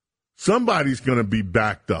 Somebody's going to be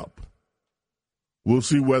backed up. We'll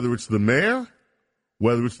see whether it's the mayor,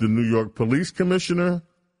 whether it's the New York police commissioner,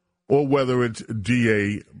 or whether it's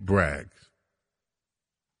DA Bragg.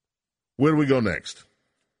 Where do we go next?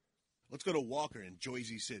 Let's go to Walker in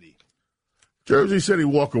Jersey City. Jersey City,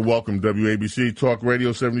 Walker, welcome. WABC Talk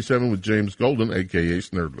Radio 77 with James Golden, a.k.a.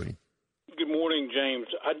 Snerdley. Good morning, James.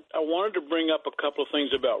 I wanted to bring up a couple of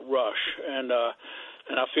things about Rush, and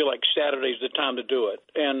I feel like Saturday's the time to do it.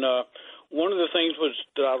 And one of the things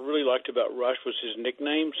that I really liked about Rush was his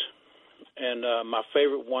nicknames, and my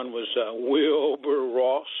favorite one was Wilbur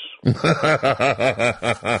Ross.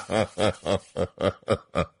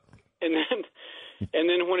 And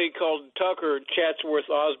then when he called Tucker Chatsworth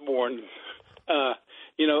Osborne, I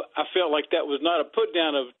felt like that was not a put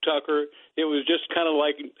down of Tucker. It was just kind of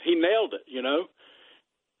like he nailed it,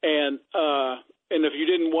 And if you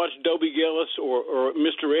didn't watch Dobie Gillis or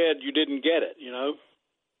Mr. Ed, you didn't get it,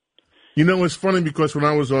 It's funny because when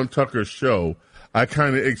I was on Tucker's show, I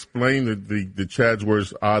kind of explained the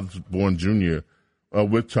Chatsworth Osborne Jr.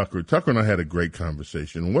 With Tucker. Tucker and I had a great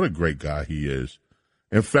conversation. What a great guy he is.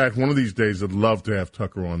 In fact, one of these days, I'd love to have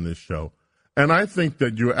Tucker on this show. And I think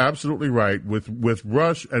that you're absolutely right. With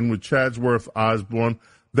Rush and with Chatsworth Osborne,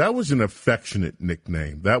 that was an affectionate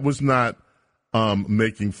nickname. That was not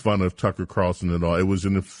making fun of Tucker Carlson at all. It was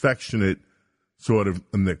an affectionate sort of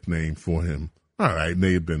a nickname for him. All right,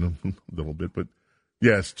 may have been a little bit, but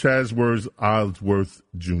yes, Chatsworth Osborne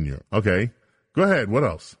Jr. Okay, go ahead. What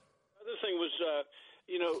else? The other thing was,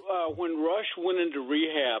 when Rush went into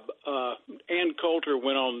rehab, Ann Coulter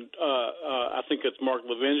went on, I think it's Mark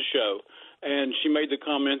Levin's show, and she made the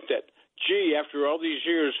comment that, gee, after all these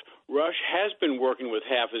years, Rush has been working with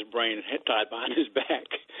half his brain tied behind his back.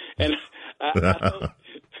 And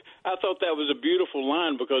I thought that was a beautiful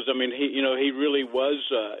line because he really was,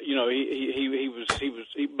 but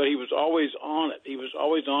he was always on it. He was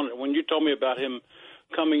always on it. When you told me about him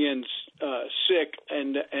coming in sick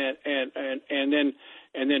and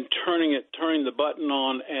then turning the button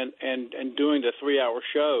on and doing the 3-hour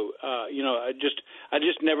show, I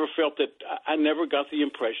just never felt that. I never got the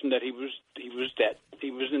impression that he was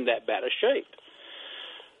in that bad a shape.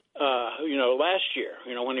 Last year,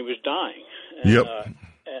 when he was dying. And, yep.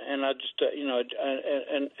 And I just, the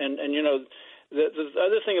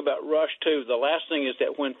other thing about Rush too. The last thing is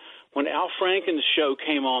that when Al Franken's show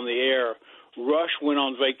came on the air, Rush went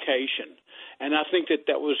on vacation, and I think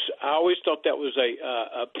that was. I always thought that was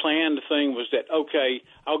a planned thing. Was that okay?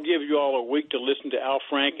 I'll give you all a week to listen to Al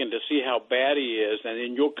Franken to see how bad he is, and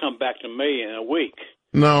then you'll come back to me in a week.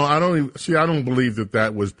 No, I don't believe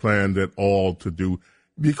that was planned at all to do.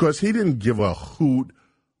 Because he didn't give a hoot.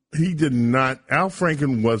 He did not. Al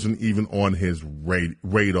Franken wasn't even on his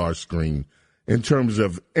radar screen in terms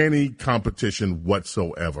of any competition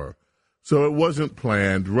whatsoever. So it wasn't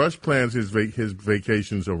planned. Rush plans his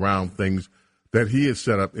vacations around things that he had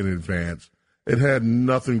set up in advance. It had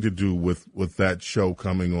nothing to do with that show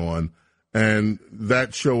coming on. And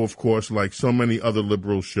that show, of course, like so many other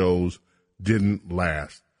liberal shows, didn't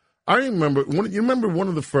last. I remember one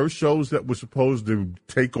of the first shows that was supposed to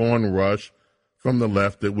take on Rush from the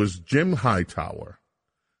left? It was Jim Hightower.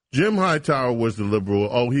 Jim Hightower was the liberal.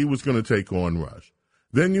 Oh, he was going to take on Rush.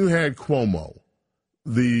 Then you had Cuomo.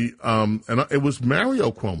 And it was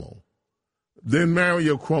Mario Cuomo. Then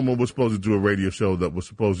Mario Cuomo was supposed to do a radio show that was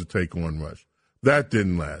supposed to take on Rush. That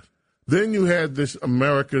didn't last. Then you had this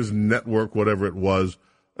America's Network, whatever it was.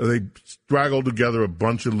 They straggled together a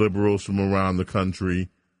bunch of liberals from around the country.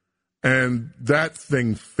 And that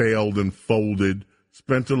thing failed and folded,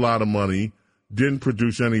 spent a lot of money, didn't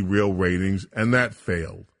produce any real ratings, and that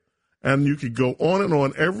failed. And you could go on and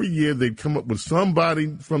on. Every year they'd come up with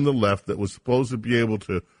somebody from the left that was supposed to be able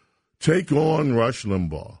to take on Rush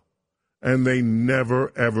Limbaugh. And they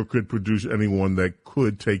never, ever could produce anyone that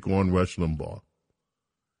could take on Rush Limbaugh.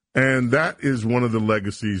 And that is one of the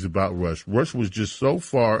legacies about Rush. Rush was just so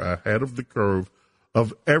far ahead of the curve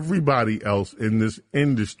of everybody else in this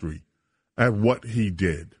industry at what he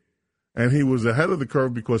did. And he was ahead of the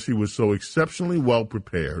curve because he was so exceptionally well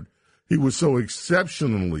prepared. He was so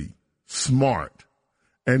exceptionally smart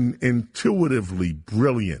and intuitively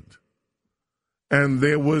brilliant. And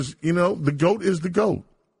there was, the GOAT is the GOAT.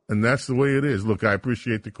 And that's the way it is. Look, I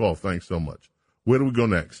appreciate the call. Thanks so much. Where do we go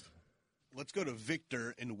next? Let's go to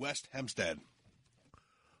Victor in West Hempstead.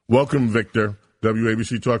 Welcome, Victor.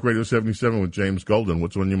 WABC Talk Radio 77 with James Golden.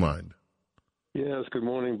 What's on your mind? Yes, good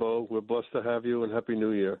morning, Bo. We're blessed to have you, and Happy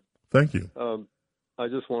New Year. Thank you. I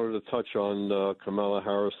just wanted to touch on Kamala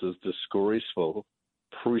Harris's disgraceful,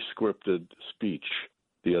 pre-scripted speech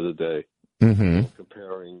the other day,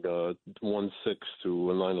 comparing 1/6 to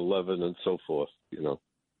 9/11 and so forth.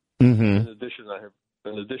 In addition,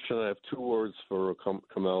 I have two words for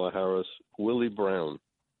Kamala Harris: Willie Brown.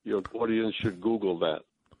 Your audience should Google that.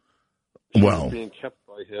 She was being kept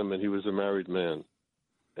by him, and he was a married man.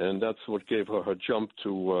 And that's what gave her her jump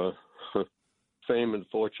to fame and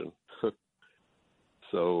fortune.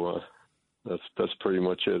 So that's pretty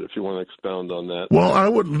much it. If you want to expound on that. Well, I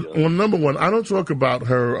would. Well, number one, I don't talk about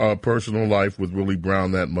her personal life with Willie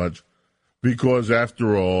Brown that much because,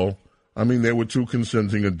 after all, they were two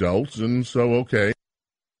consenting adults, and so okay.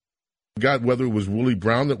 God, whether it was Willie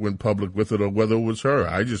Brown that went public with it or whether it was her,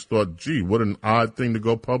 I just thought, gee, what an odd thing to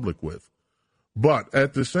go public with. But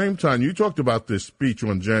at the same time, you talked about this speech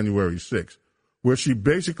on January 6th, where she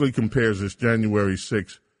basically compares this January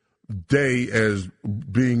 6th day as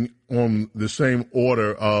being on the same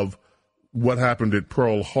order of what happened at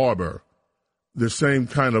Pearl Harbor, the same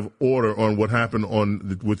kind of order on what happened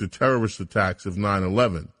with the terrorist attacks of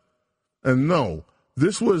 9/11. And no,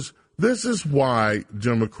 this is why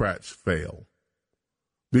Democrats fail,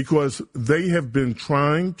 because they have been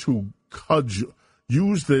trying to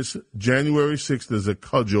use this January 6th as a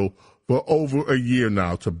cudgel for over a year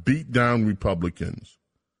now to beat down Republicans.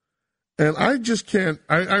 And I just can't,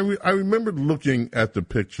 I remember looking at the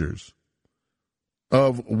pictures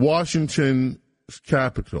of Washington's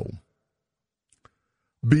Capitol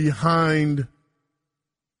behind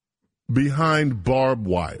barbed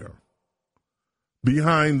wire,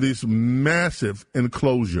 behind this massive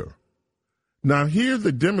enclosure. Now here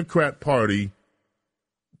the Democrat Party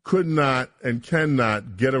could not and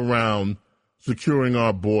cannot get around securing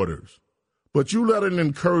our borders. But you let an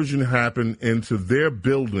incursion happen into their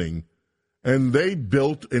building, and they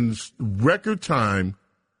built in record time,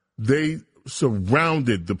 they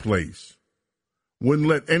surrounded the place wouldn't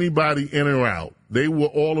let anybody in or out. They were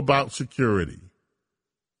all about security.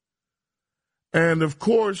 And, of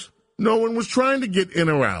course, no one was trying to get in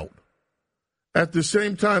or out. At the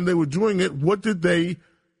same time they were doing it,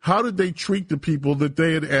 how did they treat the people that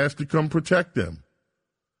they had asked to come protect them?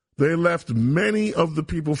 They left many of the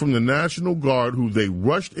people from the National Guard who they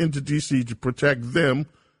rushed into D.C. to protect them.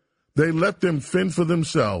 They let them fend for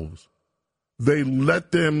themselves. They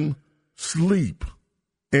let them sleep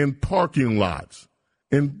in parking lots,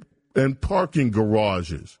 in parking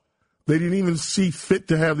garages. They didn't even see fit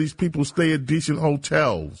to have these people stay at decent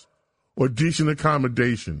hotels or decent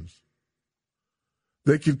accommodations.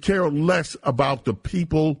 They could care less about the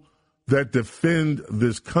people that defend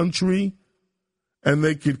this country, and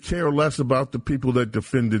they could care less about the people that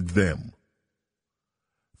defended them.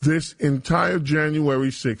 This entire January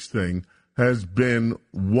 6th thing has been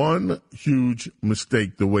one huge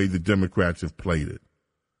mistake, the way the Democrats have played it.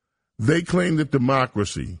 They claim that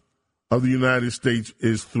democracy of the United States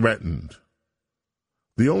is threatened.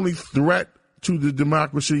 The only threat to the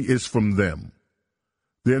democracy is from them.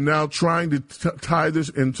 They're now trying to tie this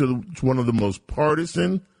into one of the most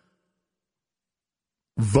partisan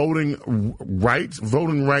voting rights,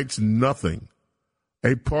 nothing.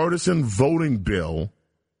 A partisan voting bill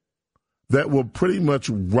that will pretty much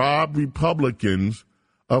rob Republicans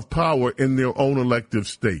of power in their own elective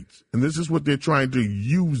states. And this is what they're trying to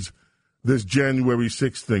use this January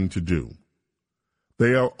 6th thing to do.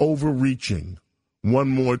 They are overreaching one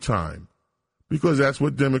more time because that's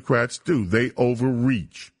what Democrats do. They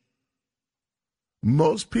overreach.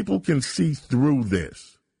 Most people can see through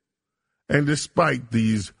this. And despite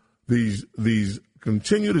these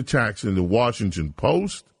continued attacks in the Washington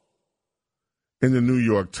Post, in the New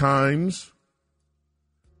York Times,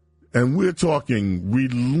 and we're talking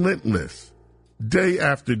relentless, day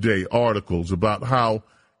after day articles about how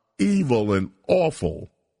evil and awful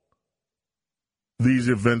these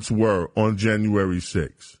events were on January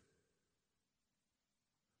 6th.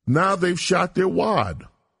 Now they've shot their wad.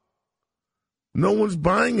 No one's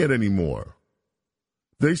buying it anymore.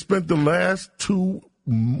 They spent the last 2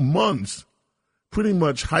 months pretty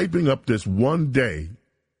much hyping up this one day.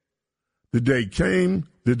 The day came,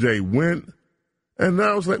 the day went, and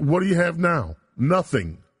now it's like, what do you have now?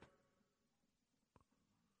 Nothing.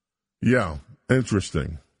 Yeah,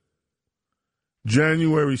 interesting.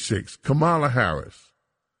 January 6th, Kamala Harris.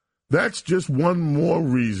 That's just one more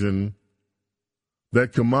reason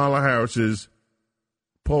that Kamala Harris's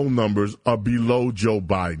poll numbers are below Joe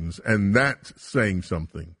Biden's, and that's saying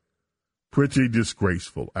something. Pretty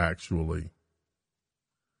disgraceful, actually.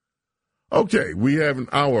 Okay, we have an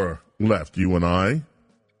hour left, you and I.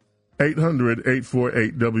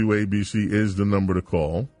 800-848-WABC is the number to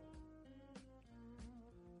call.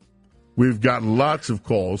 We've got lots of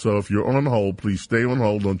calls, so if you're on hold, please stay on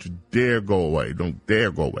hold. Don't you dare go away. Don't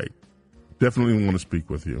dare go away. Definitely want to speak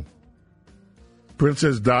with you.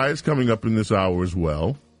 Princess Di is coming up in this hour as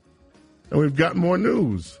well. And we've got more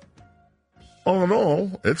news. All in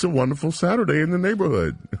all, it's a wonderful Saturday in the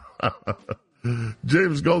neighborhood.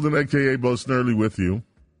 James Golden, a.k.a. Bo Snerdley, with you.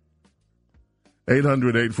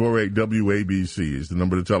 800-848-WABC is the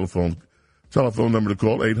number to telephone number to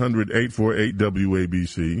call,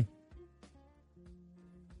 800-848-WABC.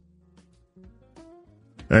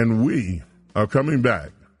 And we are coming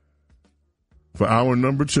back for hour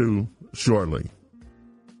number 2 shortly.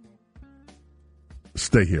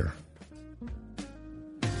 Stay here.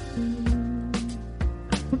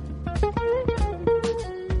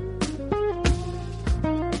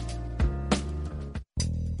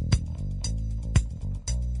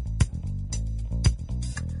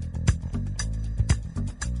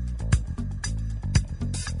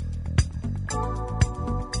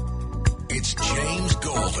 It's James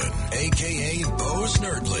Golden, a.k.a. Bo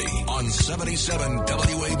Snerdley, on 77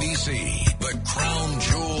 WABC, the crown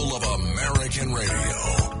jewel of American radio.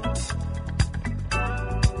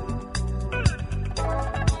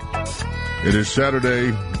 It is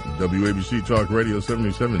Saturday, WABC Talk Radio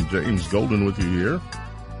 77. James Golden with you here,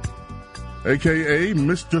 a.k.a.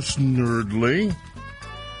 Mr. Snerdley.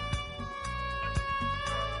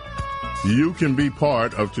 You can be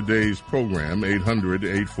part of today's program.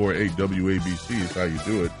 800-848-WABC is how you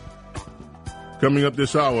do it. Coming up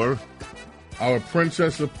this hour, our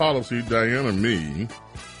Princess of Policy, Diana Mee.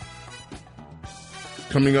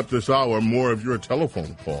 Coming up this hour, more of your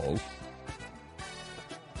telephone calls.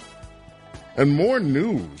 And more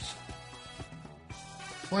news.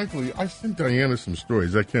 Frankly, I sent Diana some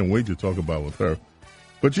stories I can't wait to talk about with her.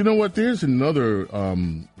 But you know what? There's another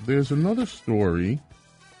story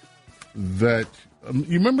that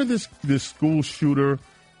you remember this school shooter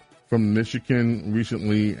from Michigan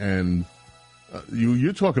recently, and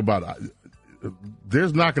you talk about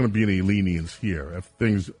there's not going to be any lenience here if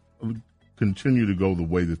things continue to go the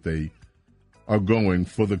way that they are going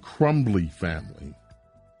for the Crumbly family.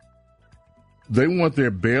 They want their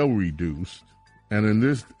bail reduced, and in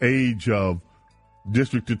this age of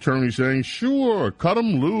district attorney saying, sure, cut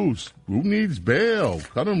them loose. Who needs bail?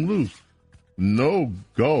 Cut them loose. No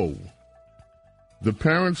go. The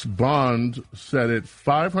parents' bond set at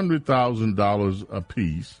 $500,000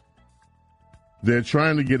 apiece. They're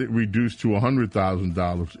trying to get it reduced to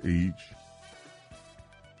 $100,000 each.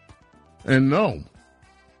 And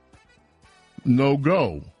no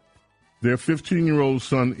go. Their 15-year-old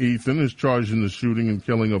son, Ethan, is charged in the shooting and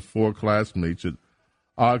killing of 4 classmates at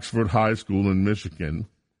Oxford High School in Michigan.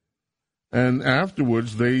 And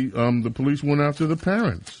afterwards, the police went after the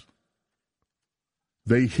parents.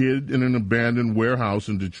 They hid in an abandoned warehouse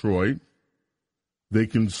in Detroit. They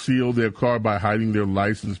concealed their car by hiding their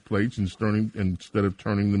license plates instead of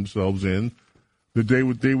turning themselves in the day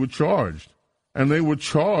they were charged. And they were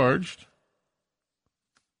charged.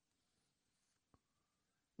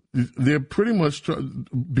 They're pretty much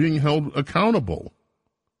being held accountable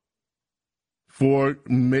for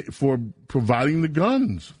providing the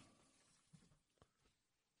guns.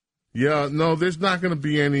 Yeah, no, there's not going to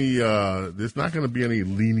be any. There's not going to be any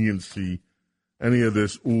leniency, any of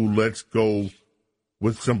this. Ooh, let's go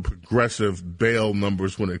with some progressive bail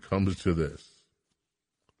numbers when it comes to this.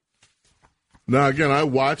 Now, again, I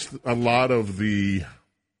watched a lot of the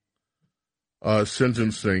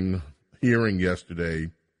sentencing hearing yesterday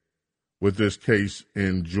with this case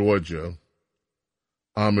in Georgia,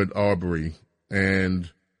 Ahmaud Arbery, and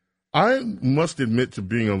I must admit to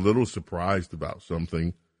being a little surprised about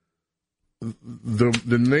something.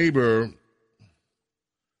 The neighbor,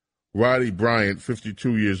 Roddy Bryant,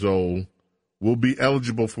 52 years old, will be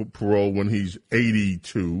eligible for parole when he's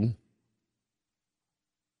 82.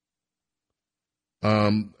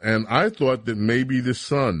 And I thought that maybe the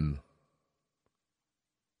son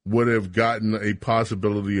would have gotten a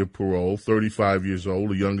possibility of parole, 35 years old,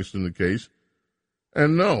 the youngest in the case.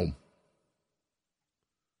 And no.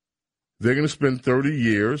 They're going to spend 30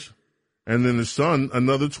 years, and then the son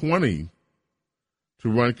another 20 to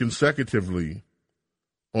run consecutively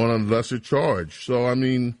on a lesser charge. So, I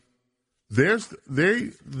mean, this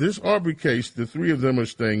Arbery case, the 3 of them are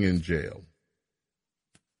staying in jail.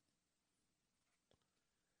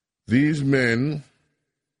 These men,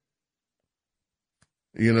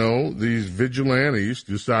 these vigilantes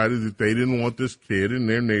decided that they didn't want this kid in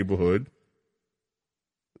their neighborhood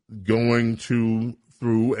going through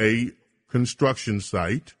a construction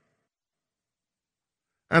site.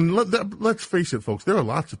 And let's face it, folks, there are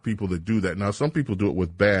lots of people that do that. Now, some people do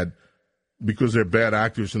it because they're bad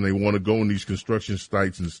actors and they want to go in these construction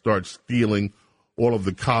sites and start stealing all of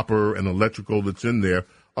the copper and electrical that's in there.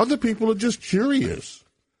 Other people are just curious.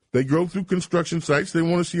 They go through construction sites. They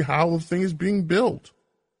want to see how the thing is being built.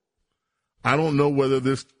 I don't know whether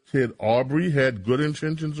this kid Arbery had good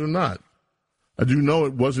intentions or not. I do know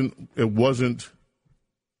it wasn't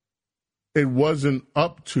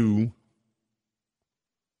up to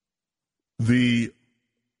the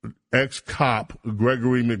ex-cop,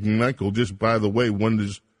 Gregory McMichael. Just by the way,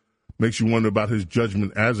 makes you wonder about his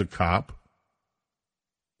judgment as a cop.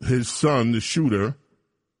 His son, the shooter,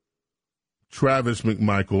 Travis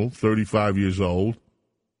McMichael, 35 years old.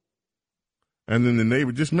 And then the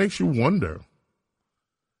neighbor, just makes you wonder.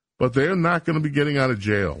 But they're not going to be getting out of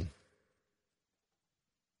jail.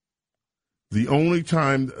 The only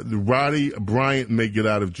time Roddy Bryant may get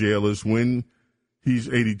out of jail is when he's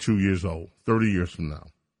 82 years old, 30 years from now.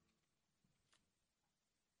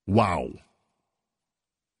 Wow.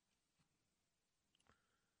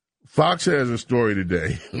 Fox has a story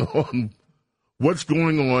today on what's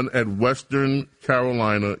going on at Western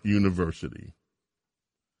Carolina University.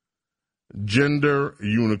 Gender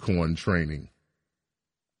unicorn training.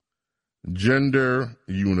 Gender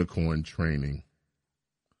unicorn training.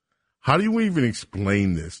 How do you even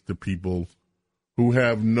explain this to people who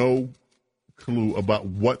have no clue about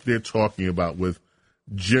what they're talking about with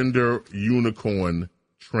gender unicorn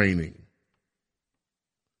training?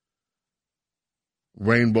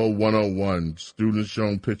 Rainbow 101, students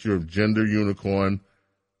shown picture of gender unicorn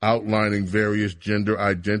outlining various gender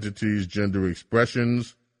identities, gender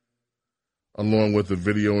expressions, along with a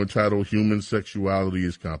video entitled Human Sexuality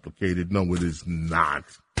is Complicated. No, it is not.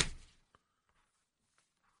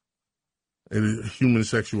 Human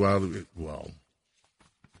sexuality, well,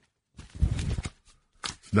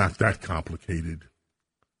 it's not that complicated.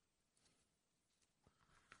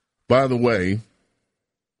 By the way,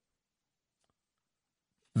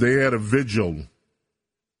 They had a vigil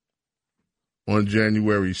on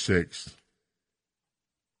January 6th.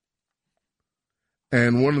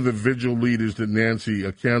 And one of the vigil leaders that Nancy,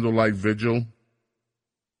 a candlelight vigil,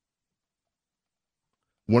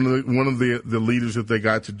 one of the leaders that they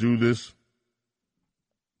got to do this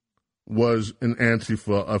was an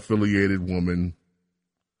Antifa-affiliated woman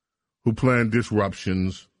who planned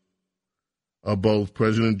disruptions of both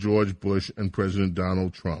President George Bush and President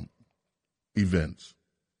Donald Trump events.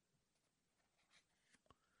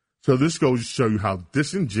 So this goes to show you how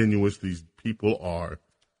disingenuous these people are,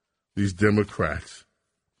 these Democrats.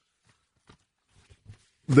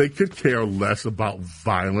 They could care less about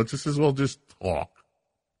violence. This is all just talk.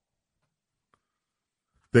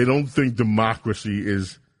 They don't think democracy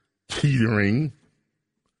is teetering.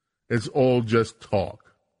 It's all just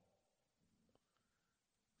talk.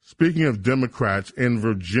 Speaking of Democrats, in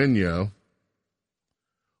Virginia,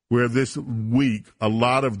 where this week a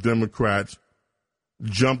lot of Democrats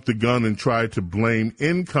jumped the gun and tried to blame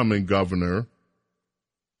incoming governor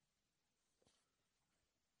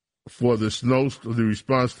for the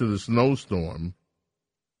response to the snowstorm,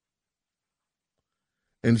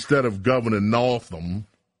 instead of Governor Northam,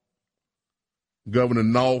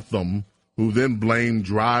 who then blamed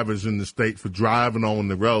drivers in the state for driving on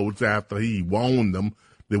the roads after he warned them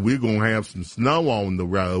that we're going to have some snow on the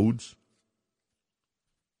roads.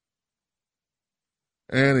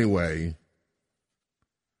 Anyway,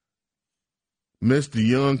 Mr.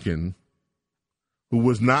 Youngkin, who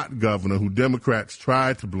was not governor, who Democrats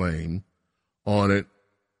tried to blame on it,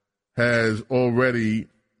 is already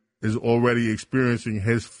experiencing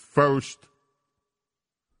his first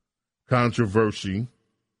controversy,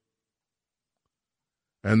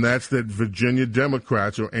 and that's that Virginia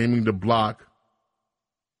Democrats are aiming to block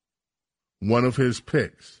one of his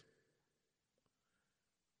picks.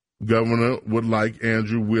 Governor would like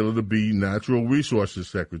Andrew Wheeler to be Natural Resources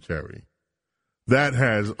Secretary. That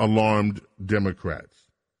has alarmed Democrats.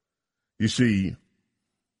 You see,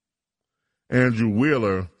 Andrew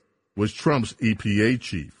Wheeler was Trump's EPA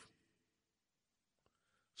chief.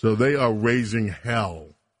 So they are raising hell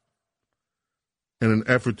in an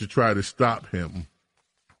effort to try to stop him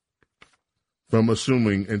from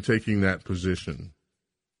assuming and taking that position.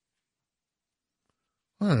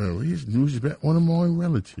 I don't know, he's news about one of my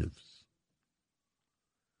relatives.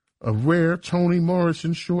 A rare Toni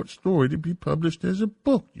Morrison short story to be published as a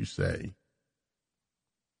book, you say?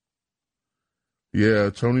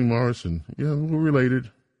 Yeah, Toni Morrison. Yeah, we're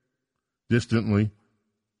related. Distantly.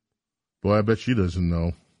 Boy, I bet she doesn't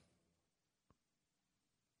know.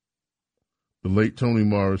 The late Toni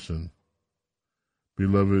Morrison.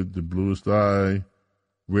 Beloved, The Bluest Eye.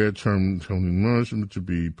 Rare term Toni Morrison to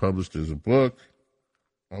be published as a book.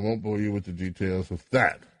 I won't bore you with the details of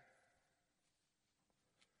that.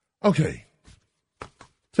 Okay.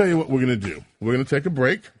 Tell you what we're going to do. We're going to take a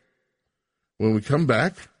break. When we come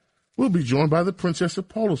back, we'll be joined by the Princess of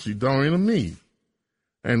Policy, Darian Amin.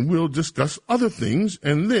 And we'll discuss other things,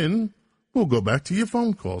 and then we'll go back to your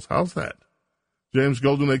phone calls. How's that? James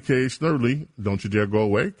Golden, a.k.a. Snerdley. Don't you dare go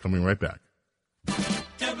away. Coming right back.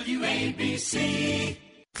 WABC.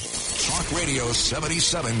 Talk Radio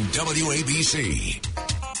 77 WABC.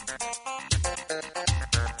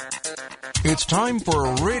 It's time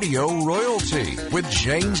for Radio Royalty with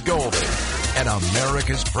James Golden and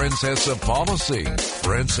America's Princess of Policy,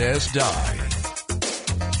 Princess Di.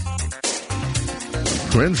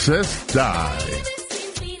 Princess Di.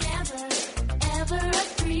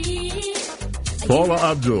 Paula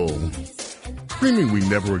Abdul. What do you mean we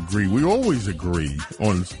never agree? We always agree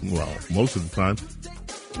on, well, most of the time.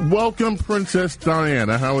 Welcome, Princess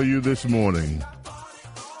Diana. How are you this morning?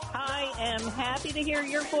 I am happy to hear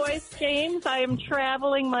your voice, James. I am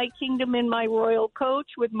traveling my kingdom in my royal coach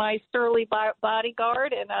with my surly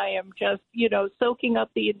bodyguard, and I am just, soaking up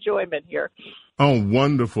the enjoyment here. Oh,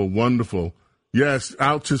 wonderful, wonderful. Yes,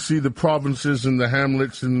 out to see the provinces and the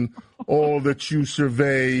hamlets and all that you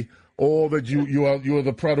survey, all that you are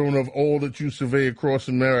the pattern of all that you survey across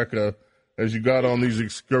America as you got on these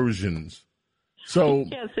excursions. So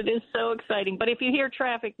yes, it is so exciting. But if you hear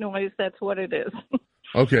traffic noise, that's what it is.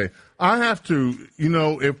 Okay. I have to,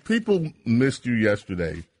 if people missed you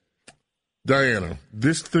yesterday, Diana,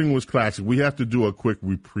 this thing was classic. We have to do a quick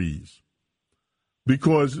reprise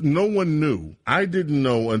because no one knew. I didn't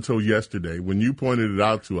know until yesterday when you pointed it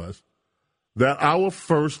out to us that our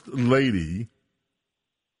First Lady,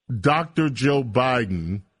 Dr. Joe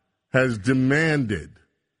Biden, has demanded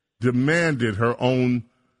her own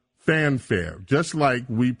fanfare, just like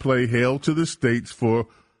we play Hail to the States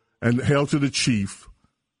and Hail to the Chief,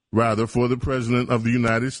 rather, for the President of the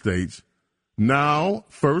United States. Now,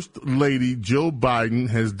 First Lady Jill Biden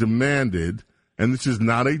has demanded, and this is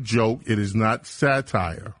not a joke, it is not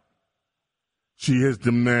satire, she has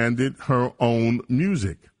demanded her own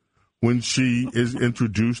music when she is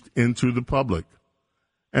introduced into the public.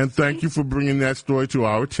 And thank you for bringing that story to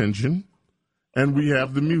our attention. And we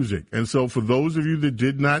have the music. And so for those of you that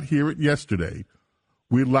did not hear it yesterday,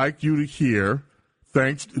 we'd like you to hear,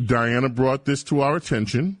 thanks, Diana brought this to our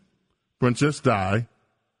attention, Princess Di,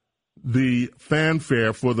 the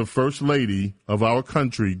fanfare for the First Lady of our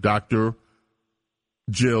country, Dr.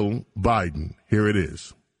 Jill Biden. Here it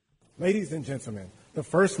is. Ladies and gentlemen, the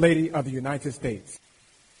First Lady of the United States,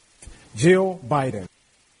 Jill Biden.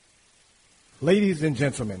 Ladies and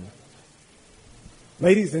gentlemen,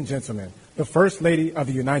 the First Lady of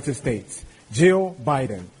the United States, Jill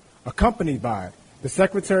Biden, accompanied by the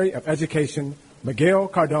Secretary of Education, Miguel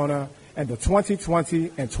Cardona, and the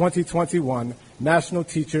 2020 and 2021 National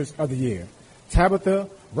Teachers of the Year, Tabitha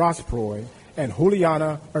Rosproy and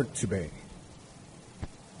Juliana Urtubey.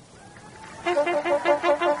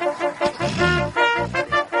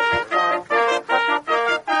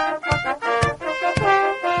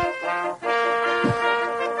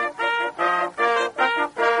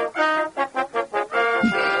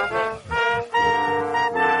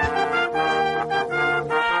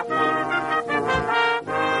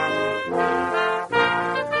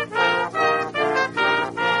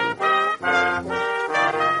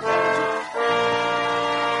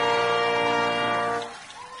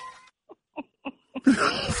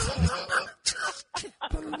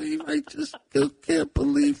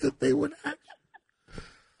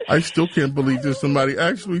 I still can't believe that somebody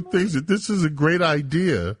actually thinks that this is a great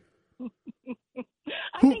idea.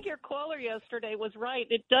 I think your caller yesterday was right.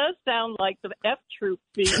 It does sound like the F Troop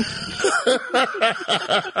theme.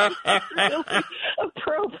 Really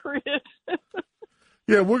appropriate.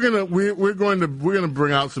 Yeah, we're going to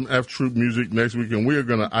bring out some F Troop music next week, and we are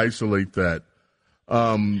going to isolate that.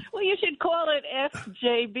 Well, you should call it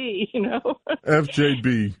FJB. You know,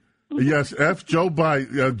 FJB. Yes, Jill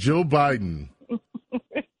Biden.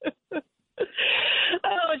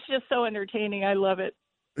 Oh, it's just so entertaining. I love it.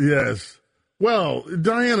 Yes. Well,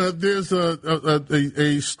 Diana, there's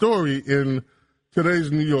a story in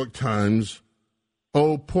today's New York Times.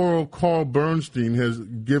 Oh, poor old Carl Bernstein has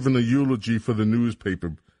given a eulogy for the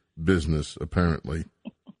newspaper business, apparently.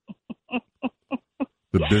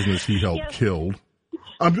 The business he helped kill.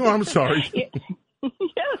 I'm sorry.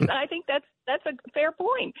 Yes, I think that's a fair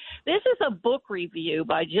point. This is a book review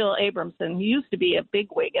by Jill Abramson, who used to be a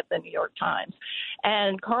bigwig at the New York Times.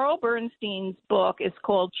 And Carl Bernstein's book is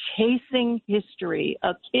called Chasing History,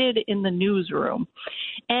 A Kid in the Newsroom.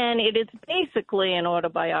 And it is basically an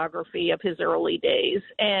autobiography of his early days.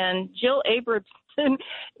 And Jill Abramson,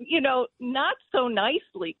 not so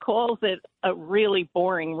nicely calls it a really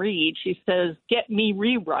boring read. She says, "Get me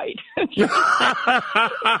rewrite."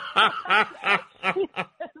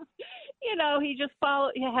 He just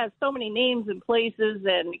he has so many names and places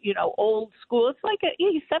and, old school. It's like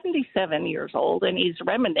he's 77 years old and he's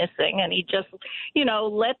reminiscing and he just,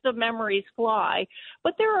 let the memories fly.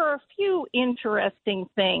 But there are a few interesting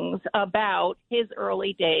things about his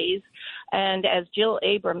early days. And as Jill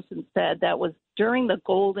Abramson said, that was during the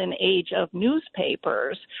golden age of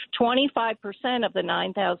newspapers. 25% of the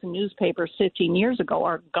 9,000 newspapers 15 years ago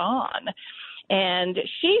are gone. And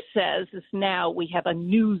she says now we have a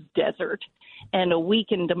news desert and a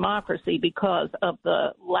weakened democracy because of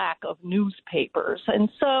the lack of newspapers. And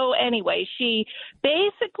so anyway, she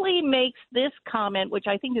basically makes this comment, which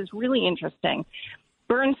I think is really interesting.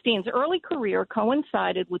 Bernstein's early career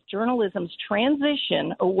coincided with journalism's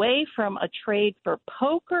transition away from a trade for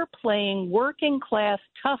poker-playing working-class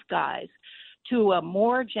tough guys to a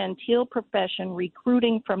more genteel profession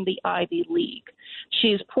recruiting from the Ivy League.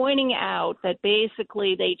 She's pointing out that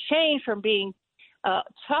basically they changed from being a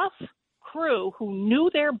tough crew who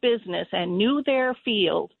knew their business and knew their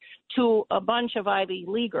field to a bunch of Ivy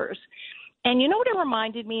Leaguers. And you know what it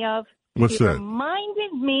reminded me of? What's that? It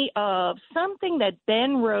reminded me of something that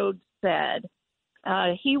Ben Rhodes said.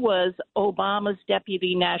 He was Obama's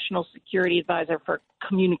deputy national security advisor for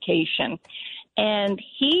communication. And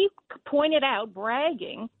he pointed out,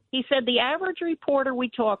 bragging, he said the average reporter we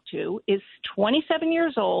talk to is 27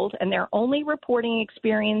 years old, and their only reporting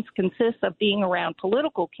experience consists of being around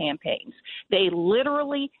political campaigns. They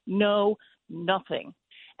literally know nothing.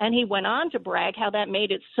 And he went on to brag how that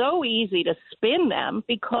made it so easy to spin them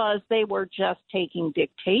because they were just taking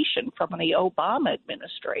dictation from the Obama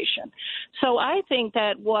administration. So I think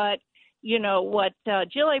that what Jill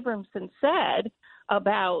Abramson said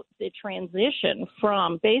about the transition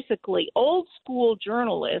from basically old school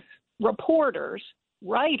journalists reporters,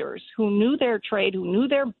 writers who knew their trade, who knew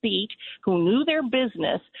their beat, who knew their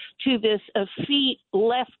business, to this effete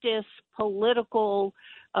leftist political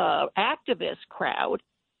activist crowd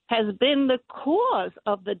has been the cause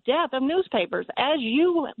of the death of newspapers. As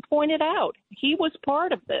you pointed out, he was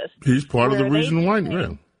part of this. He's part of the reason why.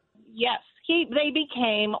 Yes, they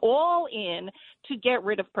became all in to get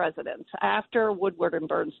rid of presidents after Woodward and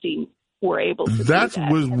Bernstein were able to do that.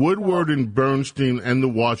 That was Woodward and Bernstein and the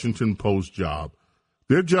Washington Post job.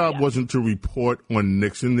 Their job wasn't to report on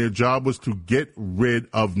Nixon. Their job was to get rid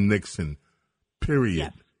of Nixon, period.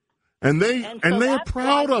 Yes. And they're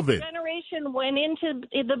proud of it. Generation went into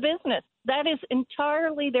the business. That is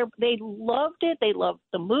entirely they loved it. They loved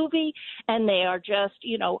the movie, and they are just,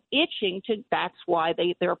 itching to. That's why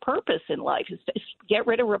their purpose in life is to get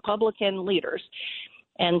rid of Republican leaders.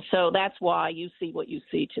 And so that's why you see what you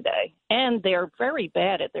see today. And they're very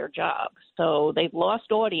bad at their job. So they've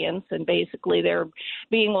lost audience, and basically they're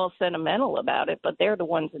being all sentimental about it, but they're the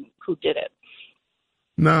ones who did it.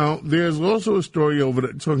 Now, there's also a story over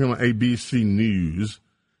there talking about ABC News,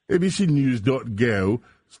 abcnews.go.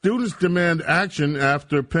 Students demand action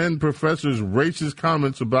after Penn professor's racist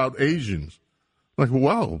comments about Asians. Like,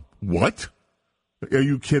 wow, what? Are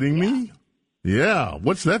you kidding me? Yeah,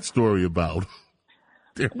 what's that story about?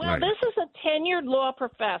 Well, this is a tenured law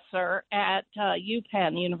professor at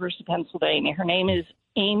UPenn, the University of Pennsylvania. Her name is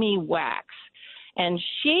Amy Wax, and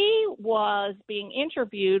she was being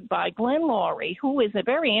interviewed by Glenn Loury, who is a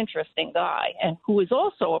very interesting guy and who is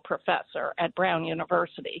also a professor at Brown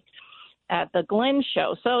University, at the Glenn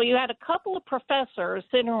Show. So you had a couple of professors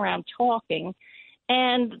sitting around talking,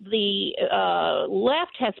 and the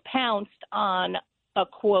left has pounced on a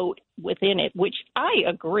quote within it, which I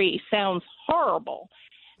agree sounds horrible.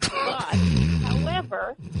 But,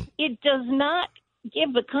 however, it does not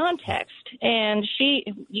give the context. And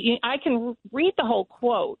I can read the whole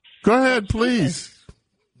quote. Go ahead, please.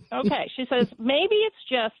 Okay. She says, maybe it's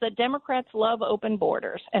just that Democrats love open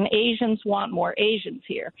borders and Asians want more Asians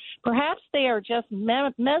here. Perhaps they are just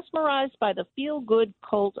mesmerized by the feel-good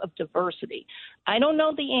cult of diversity. I don't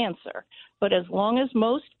know the answer, but as long as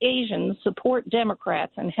most Asians support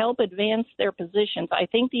Democrats and help advance their positions, I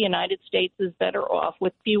think the United States is better off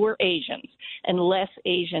with fewer Asians and less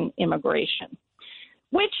Asian immigration,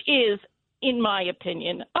 which is, in my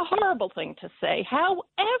opinion, a horrible thing to say.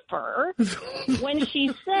 However, when she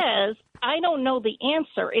says, I don't know the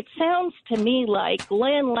answer, it sounds to me like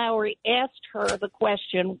Glenn Loury asked her the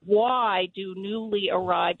question, why do newly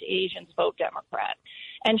arrived Asians vote Democrat?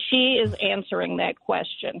 And she is answering that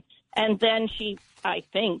question. And then she, I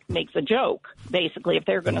think, makes a joke. Basically, if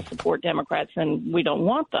they're going to support Democrats, then we don't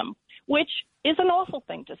want them, which is an awful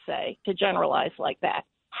thing to say, to generalize like that.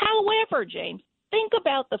 However, James, think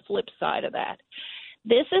about the flip side of that.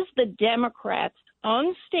 This is the Democrats'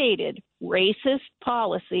 unstated racist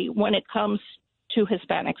policy when it comes to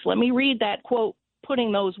Hispanics. Let me read that quote,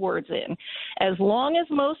 putting those words in. As long as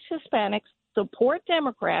most Hispanics support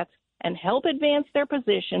Democrats and help advance their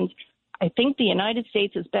positions, I think the United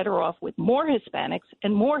States is better off with more Hispanics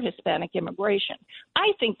and more Hispanic immigration.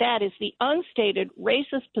 I think that is the unstated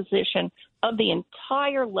racist position of the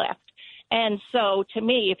entire left. And so, to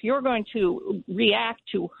me, if you're going to react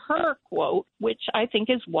to her quote, which I think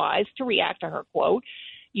is wise to react to her quote,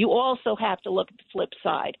 you also have to look at the flip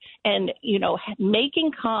side. And,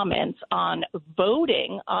 making comments on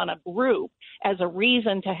voting on a group as a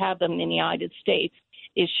reason to have them in the United States,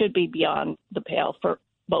 it should be beyond the pale for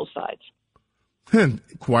both sides. And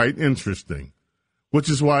quite interesting, which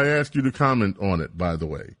is why I asked you to comment on it, by the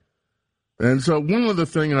way. And so one other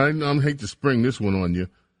thing, and I hate to spring this one on you,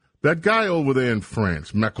 that guy over there in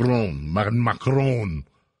France, Macron,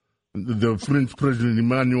 the French President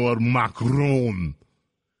Emmanuel Macron,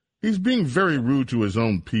 he's being very rude to his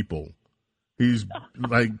own people. He's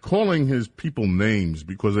like calling his people names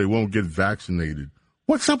because they won't get vaccinated.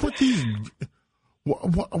 What's up with these?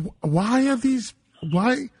 Why are these?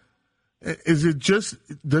 Why is it just?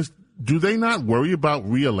 Do they not worry about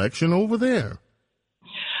re-election over there?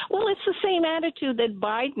 Well, it's the same attitude that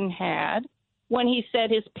Biden had when he said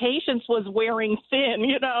his patience was wearing thin.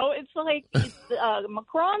 It's like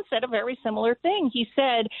Macron said a very similar thing. He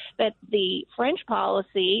said that the French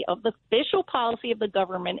policy of the official policy of the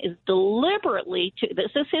government is deliberately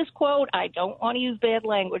this is his quote. I don't want to use bad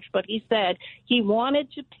language, but he said he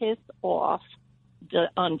wanted to piss off the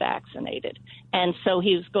unvaccinated. And so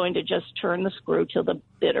he was going to just turn the screw to the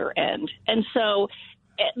bitter end. And so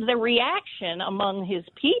the reaction among his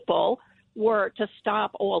people were to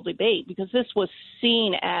stop all debate, because this was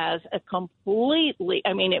seen as a completely,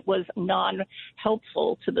 it was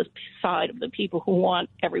non-helpful to the side of the people who want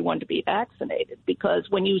everyone to be vaccinated. Because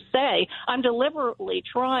when you say, I'm deliberately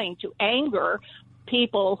trying to anger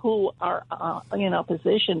people who are in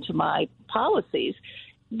opposition to my policies,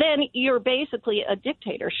 then you're basically a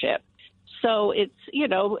dictatorship. So it's,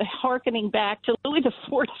 hearkening back to Louis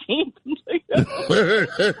XIV. Like,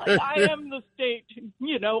 I am the state,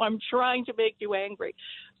 I'm trying to make you angry.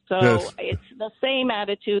 So yes. It's the same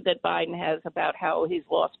attitude that Biden has about how he's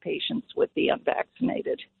lost patience with the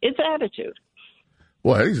unvaccinated. It's attitude.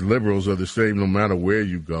 Well, these liberals are the same no matter where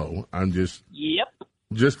you go. I'm just... Yep.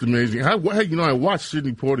 Just amazing. I watched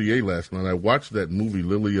Sidney Poitier last night. I watched that movie,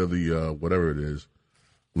 Lily of the, whatever it is.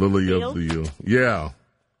 Lily Field? Of the, yeah.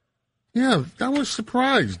 Yeah, I was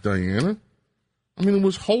surprised, Diana. It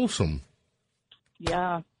was wholesome.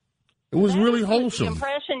 Yeah. It was really wholesome. The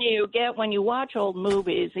impression you get when you watch old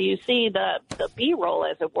movies, you see the B-roll,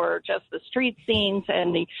 as it were, just the street scenes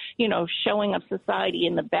and the, showing of society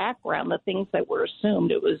in the background, the things that were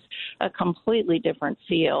assumed. It was a completely different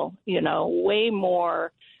feel, way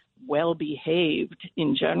more well-behaved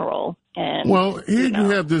in general. And well, here you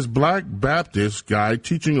have this black Baptist guy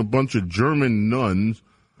teaching a bunch of German nuns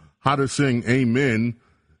how to sing Amen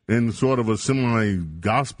in sort of a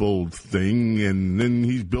semi-gospel thing, and then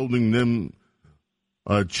he's building them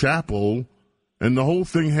a chapel, and the whole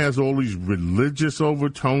thing has all these religious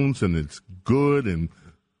overtones, and it's good, and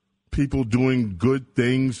people doing good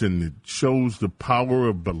things, and it shows the power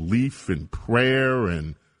of belief and prayer,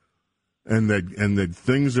 and that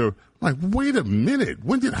things are like, wait a minute,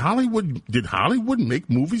 when did Hollywood make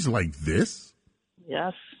movies like this?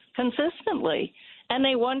 Yes, consistently. And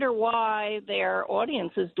they wonder why their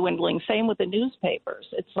audience is dwindling. Same with the newspapers.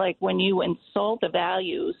 It's like when you insult the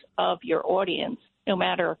values of your audience, no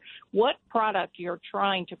matter what product you're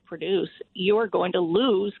trying to produce, you're going to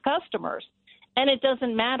lose customers. And it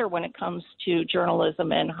doesn't matter when it comes to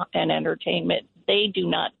journalism and entertainment. They do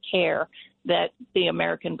not care that the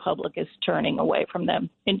American public is turning away from them.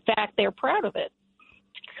 In fact, they're proud of it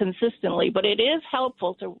consistently. But it is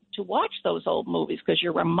helpful to watch those old movies because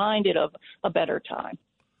you're reminded of a better time.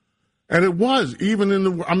 And it was, even in the,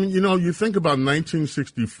 you think about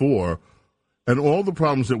 1964 and all the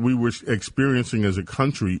problems that we were experiencing as a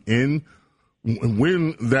country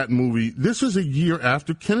when that movie, this is a year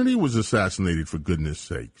after Kennedy was assassinated, for goodness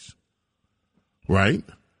sakes. Right?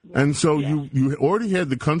 And so you already had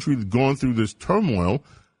the country gone through this turmoil,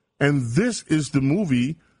 and this is the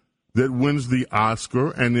movie that wins the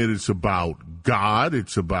Oscar, and it's about God.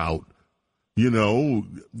 It's about,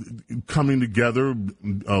 coming together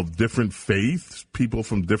of different faiths, people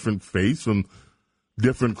from different faiths, from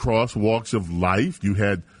different crosswalks of life. You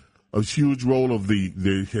had a huge role of the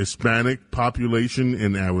Hispanic population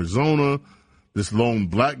in Arizona, this lone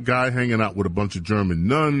black guy hanging out with a bunch of German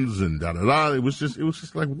nuns and da-da-da. It was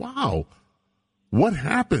just like, wow, what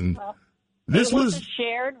happened? It was a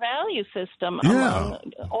shared value system among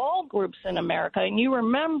all groups in America. And you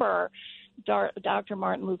remember Dr.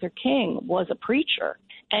 Martin Luther King was a preacher,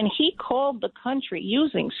 and he called the country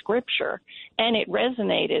using scripture, and it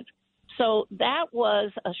resonated. So that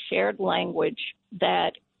was a shared language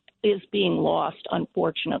that is being lost,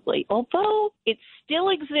 unfortunately, although it still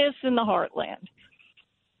exists in the heartland.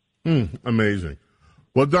 Amazing.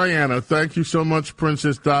 Well, Diana, thank you so much,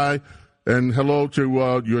 Princess Di, and hello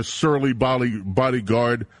to your surly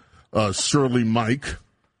bodyguard, Surly Mike,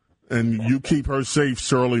 and you keep her safe,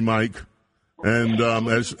 Surly Mike. And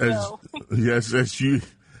as the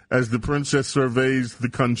princess surveys the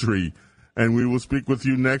country, and we will speak with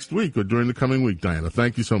you next week or during the coming week, Diana.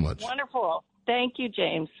 Thank you so much. Wonderful. Thank you,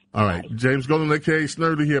 James. All right. Bye. James Golden, a.k.a.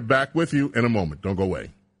 Snerdley here, back with you in a moment. Don't go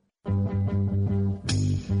away.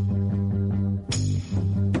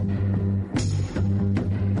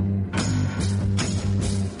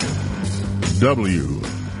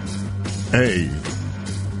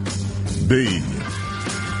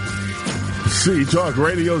 WABC Talk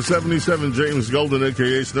Radio 77. James Golden,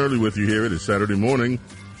 a.k.a. Snerdley, with you here. It is Saturday morning.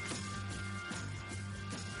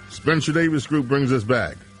 Spencer Davis Group brings us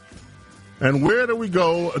back. And where do we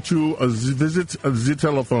go to visit the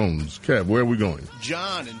telephones? Kev, where are we going?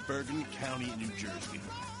 John in Bergen County, New Jersey.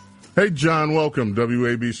 Hey, John, welcome.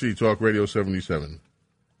 WABC Talk Radio 77.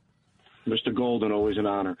 Mr. Golden, always an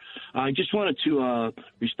honor. I just wanted to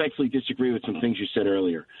respectfully disagree with some things you said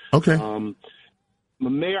earlier. Okay.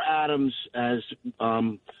 Mayor Adams, as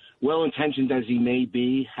well-intentioned as he may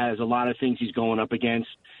be, has a lot of things he's going up against.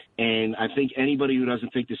 And I think anybody who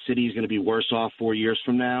doesn't think the city is going to be worse off 4 years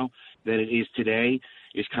from now than it is today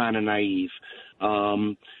is kind of naive.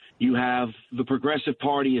 You have the Progressive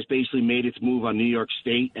Party has basically made its move on New York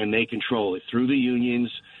State, and they control it. Through the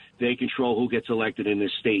unions, they control who gets elected in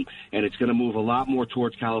this state, and it's going to move a lot more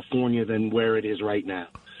towards California than where it is right now.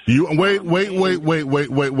 Wait.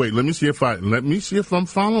 Let me see if I'm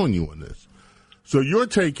following you on this. So your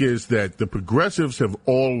take is that the progressives have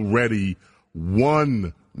already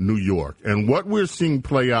won New York, and what we're seeing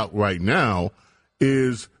play out right now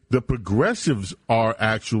is the progressives are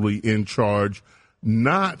actually in charge,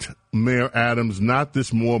 not Mayor Adams, not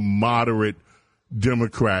this more moderate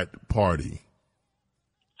Democrat Party.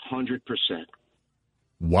 100%.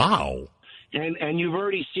 Wow. And you've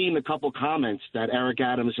already seen a couple comments that Eric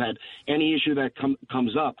Adams had. Any issue that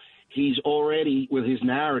comes up, he's already, with his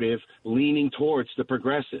narrative, leaning towards the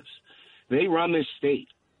progressives. They run this state.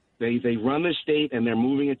 They run this state, and they're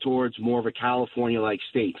moving it towards more of a California-like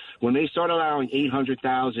state. When they start allowing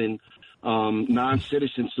 800,000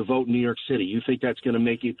 non-citizens to vote in New York City, you think that's going to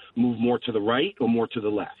make it move more to the right or more to the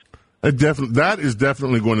left? That is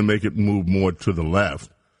definitely going to make it move more to the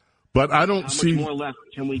left. But I don't see... How much more left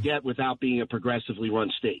can we get without being a progressively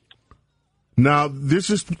run state? Now,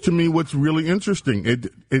 this is, to me, what's really interesting.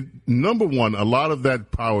 Number one, a lot of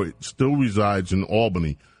that power still resides in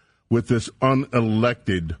Albany with this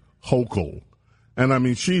unelected Hochul. And, I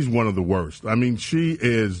mean, she's one of the worst. I mean, she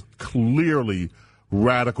is clearly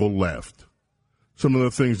radical left, some of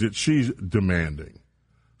the things that she's demanding.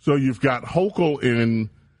 So you've got Hochul in,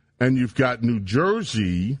 and you've got New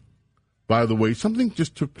Jersey. By the way, something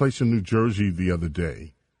just took place in New Jersey the other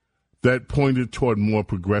day that pointed toward more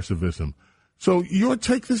progressivism. So your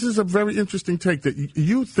take, this is a very interesting take, that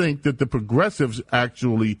you think that the progressives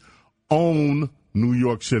actually own New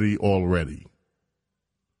York City already.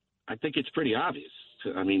 I think it's pretty obvious,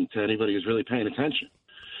 to anybody who's really paying attention.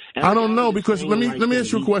 And I don't know, because let me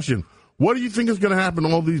ask you a question. What do you think is going to happen to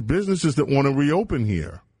all these businesses that want to reopen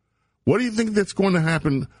here? What do you think that's going to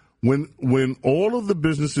happen when all of the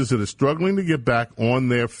businesses that are struggling to get back on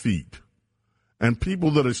their feet and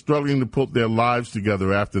people that are struggling to put their lives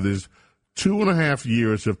together after this 2.5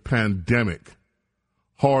 years of pandemic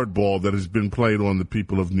hardball that has been played on the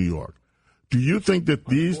people of New York? Do you think that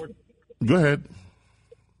these... Go ahead.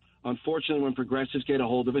 Unfortunately, when progressives get a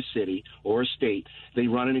hold of a city or a state, they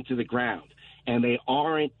run it into the ground. And they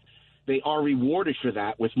are rewarded for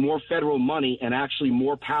that with more federal money and actually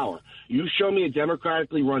more power. You show me a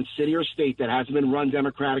democratically run city or state that hasn't been run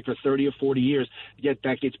democratic for 30 or 40 years, yet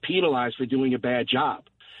that gets penalized for doing a bad job.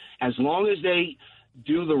 As long as they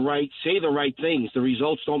say the right things, the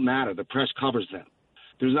results don't matter. The press covers them.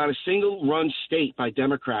 There's not a single run state by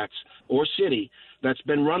Democrats or city that's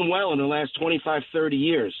been run well in the last 25, 30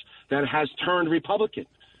 years that has turned Republican.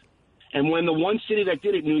 And when the one city that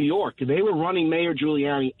did it, New York, they were running Mayor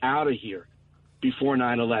Giuliani out of here before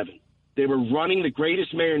 9/11. They were running the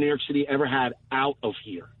greatest mayor New York City ever had out of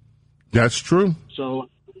here. That's true.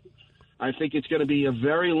 So I think it's going to be a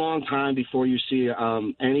very long time before you see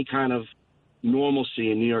any kind of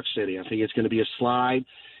normalcy in New York City. I think it's going to be a slide.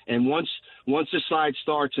 And once the slide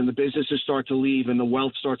starts and the businesses start to leave and the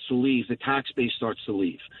wealth starts to leave, the tax base starts to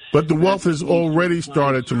leave. But the wealth has already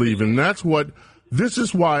started to leave, and this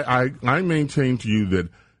is why I maintain to you that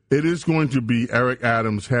it is going to be, Eric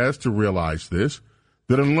Adams has to realize this,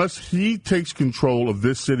 that unless he takes control of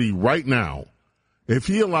this city right now, if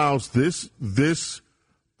he allows this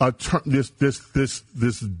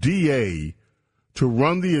DA to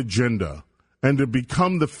run the agenda and to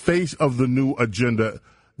become the face of the new agenda,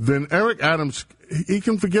 then Eric Adams, he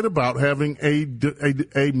can forget about having a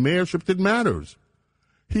mayorship that matters.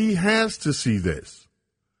 He has to see this.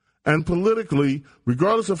 And politically,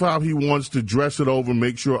 regardless of how he wants to dress it over,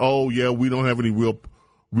 make sure, we don't have any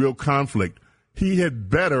real conflict, he had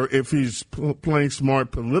better, if he's playing smart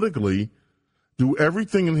politically, do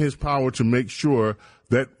everything in his power to make sure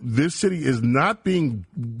that this city is not being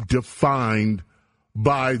defined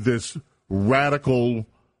by this radical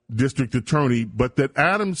district attorney, but that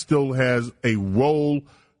Adams still has a role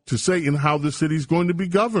to say in how the city is going to be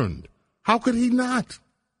governed. How could he not?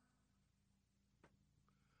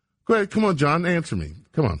 Go ahead. Come on, John. Answer me.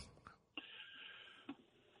 Come on.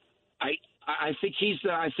 I think he's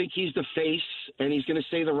the face, and he's going to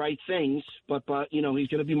say the right things, but he's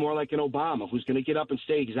going to be more like an Obama, who's going to get up and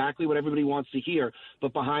say exactly what everybody wants to hear,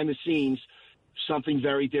 but behind the scenes, something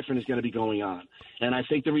very different is going to be going on. And I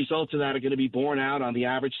think the results of that are going to be borne out on the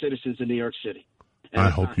average citizens in New York City. And I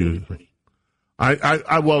hope you.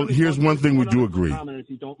 Well, here's one thing we do agree. If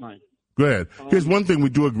you don't mind. Go ahead. Here's one thing we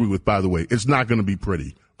do agree with, by the way. It's not going to be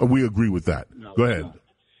pretty. We agree with that. No, go ahead. No.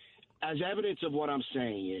 As evidence of what I'm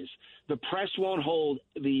saying is the press won't hold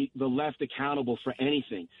the left accountable for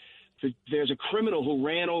anything. there's a criminal who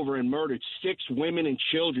ran over and murdered 6 women and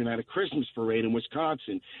children at a Christmas parade in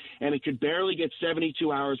Wisconsin, and it could barely get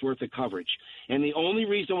 72 hours worth of coverage. And the only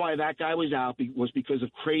reason why that guy was out was because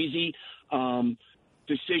of crazy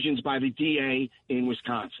decisions by the DA in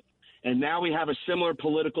Wisconsin. And now we have a similar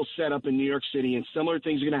political setup in New York City, and similar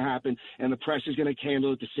things are going to happen, and the press is going to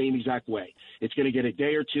handle it the same exact way. It's going to get a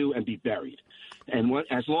day or two and be buried. And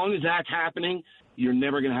as long as that's happening, you're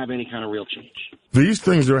never going to have any kind of real change. These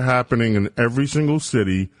things are happening in every single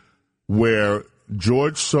city where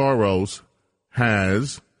George Soros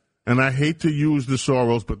has, and I hate to use the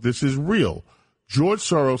Soros, but this is real. George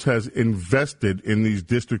Soros has invested in these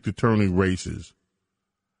district attorney races.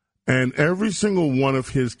 And every single one of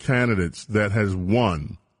his candidates that has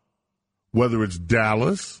won, whether it's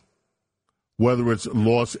Dallas, whether it's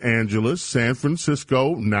Los Angeles, San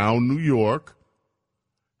Francisco, now New York,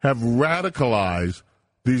 have radicalized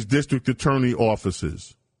these district attorney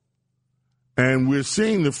offices. And we're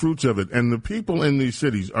seeing the fruits of it. And the people in these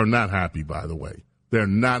cities are not happy, by the way. They're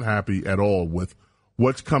not happy at all with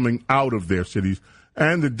what's coming out of their cities.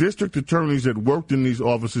 And the district attorneys that worked in these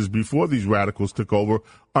offices before these radicals took over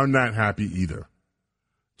are not happy either.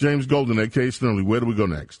 James Golden, A.K. Snerdley, where do we go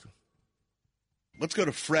next? Let's go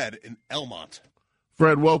to Fred in Elmont.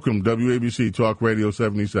 Fred, welcome, WABC Talk Radio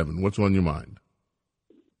 77. What's on your mind?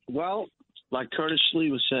 Well, like Curtis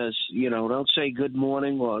Slewa says, don't say good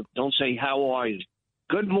morning or don't say how are you.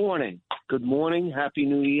 Good morning. Good morning. Happy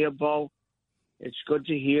New Year, Bo. It's good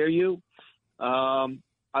to hear you.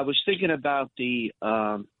 I was thinking about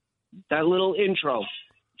that little intro.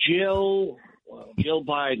 Jill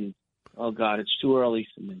Biden. Oh, God, it's too early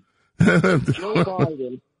for me.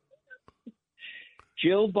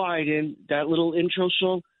 Jill Biden, that little intro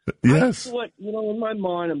song. Yes. I thought, in my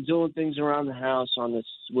mind, I'm doing things around the house on this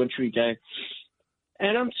wintry day.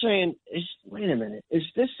 And I'm saying, wait a minute, is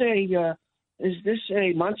this a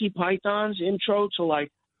Monty Python's intro to, like,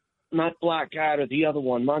 not Blackhat or the other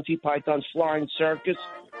one, Monty Python's Flying Circus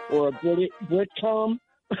or a Britcom?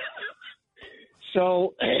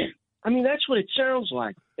 So, I mean, that's what it sounds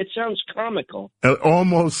like. It sounds comical.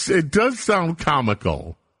 It does sound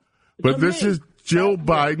comical. But this is Jill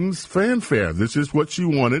Biden's fanfare. This is what she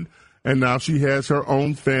wanted, and now she has her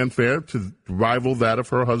own fanfare to rival that of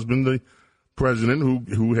her husband, the president,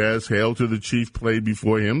 who has Hail to the Chief played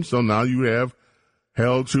before him. So now you have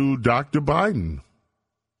Hail to Dr. Biden.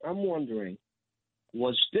 I'm wondering,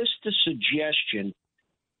 was this the suggestion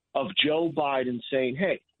of Joe Biden saying,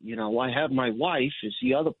 hey, I have my wife is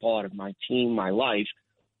the other part of my team, my life.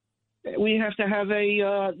 We have to have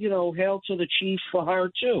a, Hail to the Chief for her,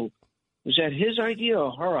 too. Was that his idea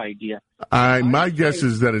or her idea? My guess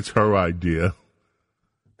is that it's her idea.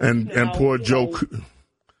 And poor Joe,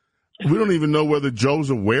 we don't even know whether Joe's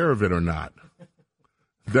aware of it or not.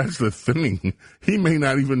 That's the thing. He may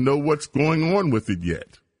not even know what's going on with it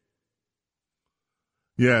yet.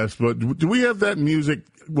 Yes, but do we have that music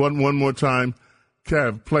one more time?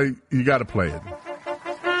 Kev, play. You got to play it.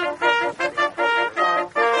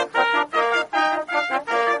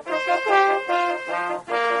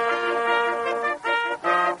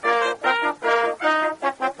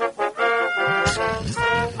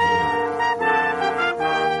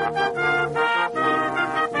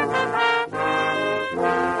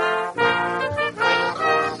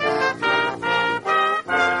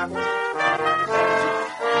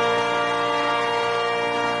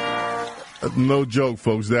 No joke,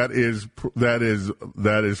 folks. That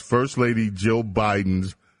is First Lady Jill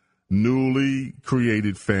Biden's newly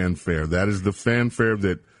created fanfare. That is the fanfare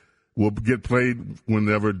that will get played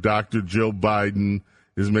whenever Dr. Jill Biden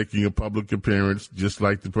is making a public appearance, just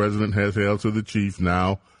like the president has Hail to the Chief.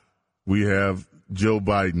 Now we have Jill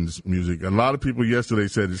Biden's music. A lot of people yesterday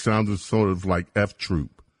said it sounded sort of like F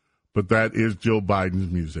Troop, but that is Jill Biden's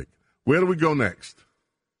music. Where do we go next?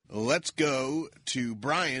 Let's go to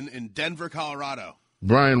Brian in Denver, Colorado.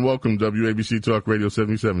 Brian, welcome, WABC Talk Radio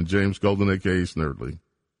 77. James Golden, a.k.a. Snerdley.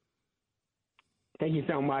 Thank you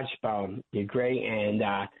so much, Bo. You're great, and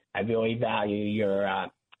I really value your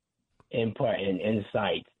input and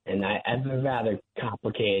insight. And I have a rather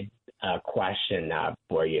complicated question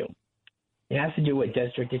for you. It has to do with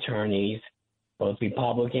district attorneys, both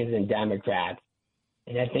Republicans and Democrats.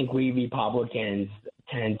 And I think we Republicans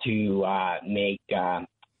tend to make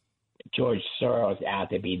George Soros out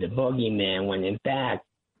to be the boogeyman, when in fact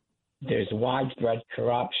there's widespread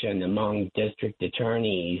corruption among district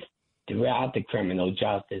attorneys throughout the criminal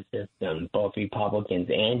justice system, both Republicans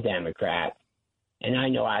and Democrats. And I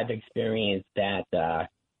know I've experienced that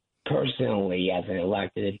personally as an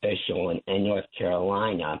elected official in North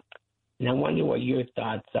Carolina. And I wonder what your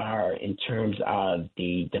thoughts are in terms of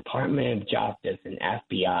the Department of Justice and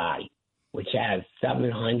FBI, which has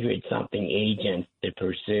 700-something agents to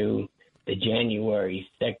pursue the January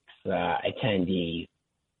 6th attendees,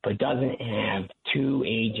 but doesn't have 2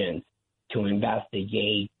 agents to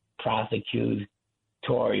investigate prosecutorial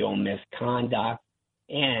misconduct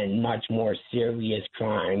and much more serious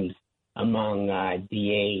crimes among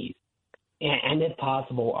DAs. And if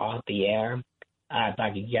possible, off the air, if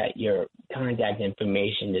I could get your contact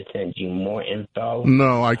information to send you more info.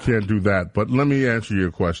 No, I can't do that, but let me answer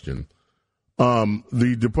your question.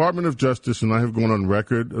 The Department of Justice, and I have gone on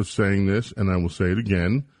record of saying this, and I will say it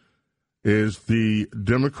again, is the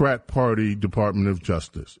Democrat Party Department of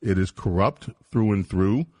Justice. It is corrupt through and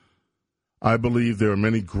through. I believe there are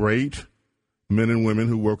many great men and women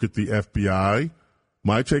who work at the FBI.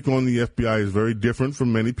 My take on the FBI is very different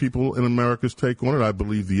from many people in America's take on it. I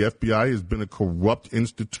believe the FBI has been a corrupt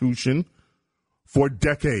institution for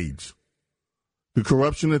decades. The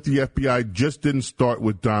corruption at the FBI just didn't start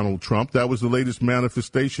with Donald Trump. That was the latest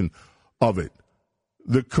manifestation of it.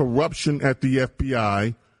 The corruption at the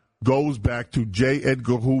FBI goes back to J.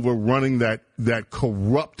 Edgar Hoover running that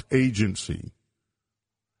corrupt agency.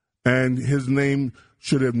 And his name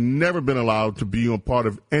should have never been allowed to be a part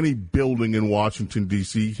of any building in Washington,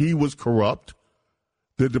 D.C. He was corrupt.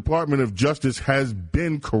 The Department of Justice has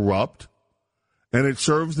been corrupt, and it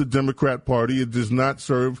serves the Democrat Party. It does not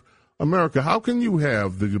serve America. How can you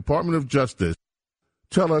have the Department of Justice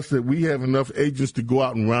tell us that we have enough agents to go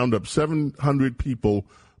out and round up 700 people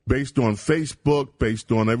based on Facebook,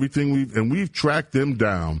 based on everything we've tracked them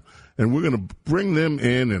down, and we're going to bring them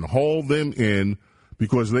in and haul them in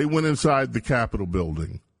because they went inside the Capitol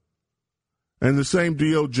building. And the same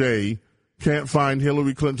DOJ can't find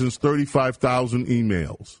Hillary Clinton's 35,000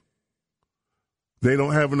 emails. They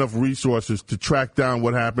don't have enough resources to track down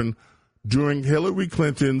what happened during Hillary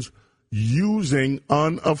Clinton's using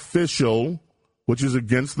unofficial, which is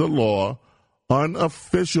against the law.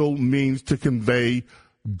 Unofficial means to convey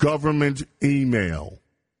government email.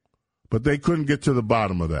 But they couldn't get to the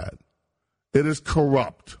bottom of that. It is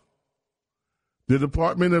corrupt. The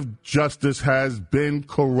Department of Justice has been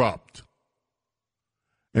corrupt.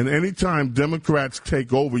 And anytime Democrats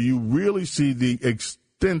take over, you really see the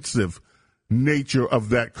extensive nature of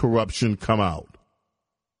that corruption come out.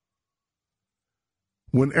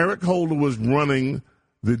 When Eric Holder was running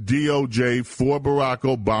the DOJ for Barack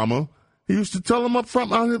Obama, he used to tell him up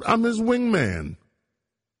front, I'm his wingman.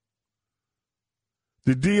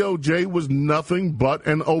 The DOJ was nothing but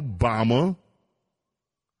an Obama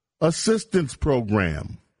assistance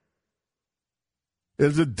program.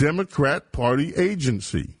 It's a Democrat Party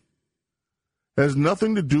agency. It has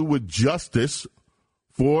nothing to do with justice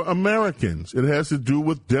for Americans. It has to do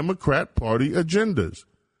with Democrat Party agendas.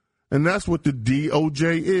 And that's what the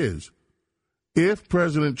DOJ is. If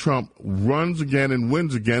President Trump runs again and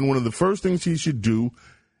wins again, one of the first things he should do,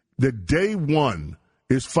 the day one,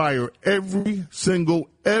 is fire every single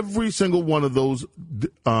one of those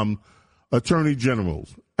attorney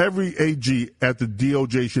generals. Every AG at the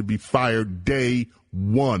DOJ should be fired day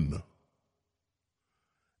one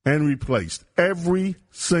and replaced. Every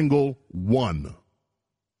single one.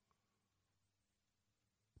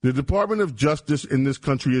 The Department of Justice in this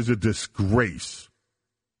country is a disgrace.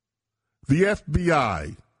 The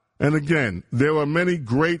FBI, and again, there are many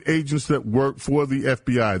great agents that work for the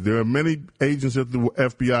FBI. There are many agents at the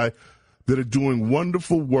FBI that are doing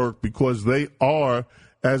wonderful work because they are,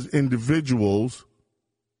 as individuals,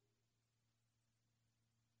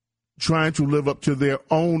 trying to live up to their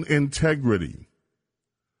own integrity.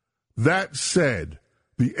 That said,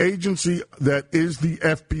 the agency that is the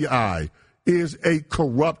FBI is a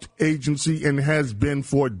corrupt agency and has been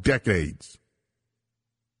for decades.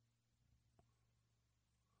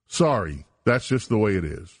 Sorry, that's just the way it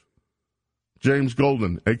is. James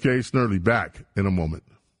Golden, a.k.a. Snerdley, back in a moment.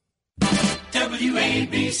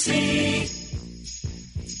 WABC.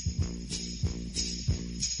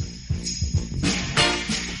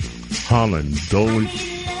 Holland Dozier.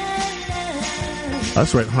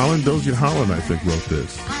 That's right, Holland Dozier Holland, I think, wrote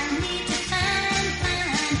this.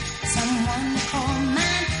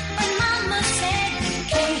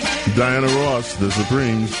 Diana Ross, The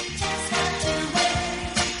Supremes.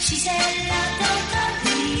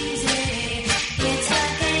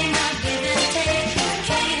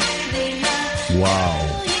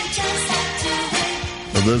 Wow.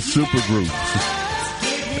 The supergroups.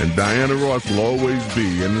 And Diana Ross will always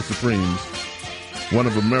be, in The Supremes, one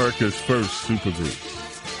of America's first supergroups.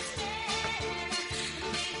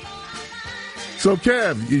 So,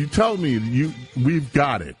 Kev, you tell me we've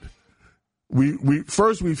got it.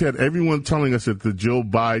 We've had everyone telling us that the Joe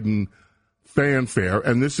Biden fanfare,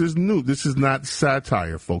 and this is new. This is not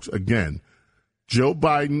satire, folks. Again, Joe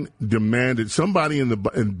Biden demanded, somebody in the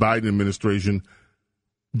Biden administration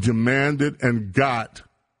demanded and got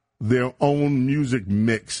their own music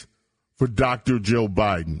mix for Dr. Joe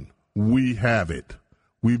Biden. We have it.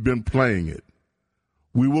 We've been playing it.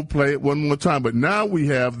 We will play it one more time. But now we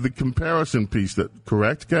have the comparison piece.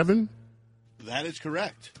 Correct, Kevin? That is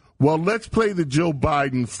correct. Well, let's play the Joe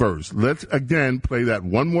Biden first. Let's, again, play that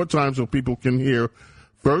one more time so people can hear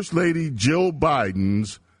First Lady Jill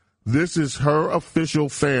Biden's, this is her official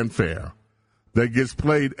fanfare that gets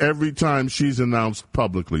played every time she's announced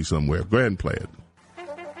publicly somewhere. Go ahead and play it.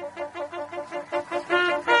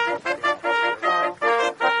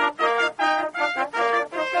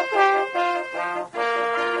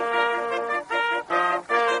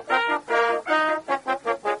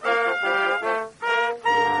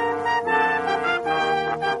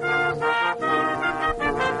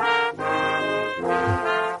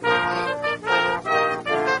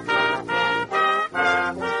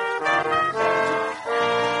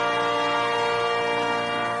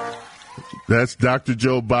 That's Dr.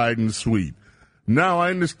 Joe Biden's suite. Now, I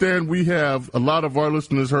understand we have a lot of our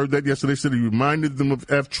listeners heard that yesterday. Said he reminded them of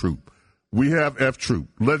F Troop. We have F Troop.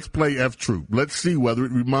 Let's play F Troop. Let's see whether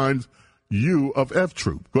it reminds you of F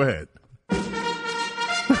Troop. Go ahead. The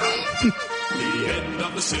end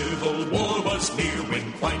of the Civil War was near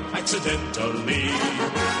when quite accidentally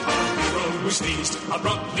a hero who sneezed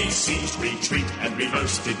abruptly ceased retreat and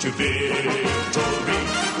reversed it to victory.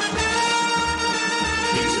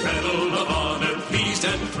 His Medal of Honor pleased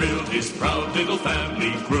and thrilled his proud little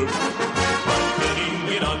family group. But putting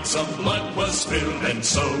it on some blood was spilled, and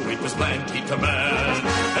so it was planned he'd command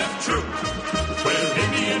F Troop, where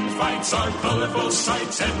Indian fights are colorful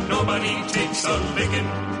sights and nobody takes a licking.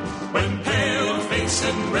 When pale face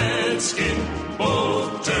and red skin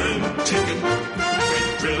both turn chicken.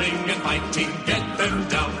 When drilling and fighting get them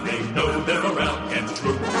down, they know they're a Ralph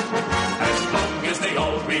Troop. As long as they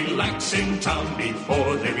all relax in town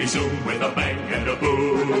before they resume with a bang and a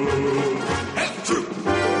boom. F Troop.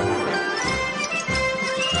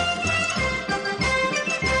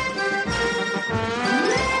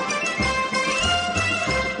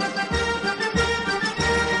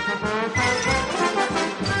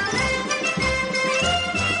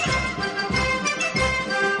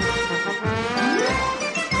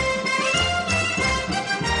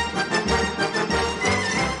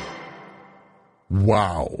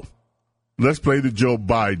 Wow. Let's play the Joe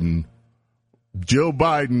Biden's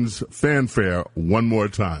fanfare one more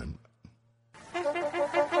time.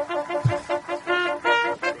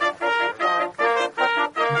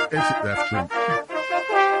 It's F Troop.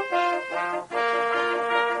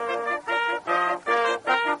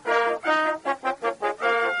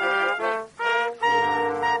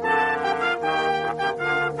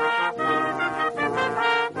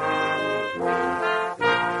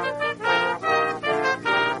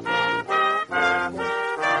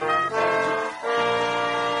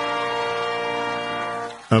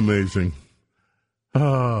 Amazing.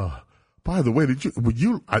 By the way,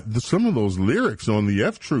 some of those lyrics on the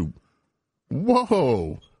F Troop?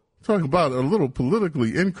 Whoa. Talking about a little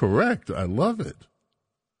politically incorrect. I love it.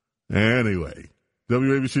 Anyway,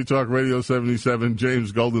 WABC Talk Radio 77,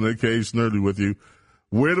 James Golden, a.k.a. Snerdly with you.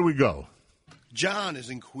 Where do we go? John is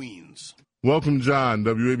in Queens. Welcome, John,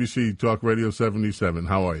 WABC Talk Radio 77.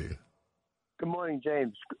 How are you? Good morning,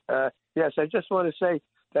 James. Yes, I just want to say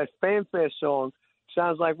that fanfare song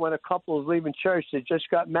sounds like when a couple is leaving church that just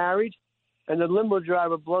got married and the limo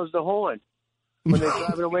driver blows the horn when they're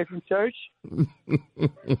driving away from church. That's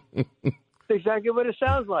exactly what it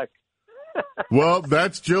sounds like. Well,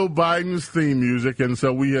 that's Joe Biden's theme music, and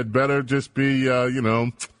so we had better just be,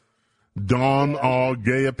 don all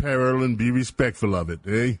gay apparel and be respectful of it,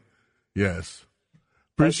 eh? Yes.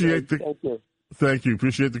 Thank you. Thank you.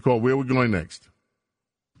 Appreciate the call. Where are we going next?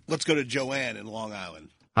 Let's go to Joanne in Long Island.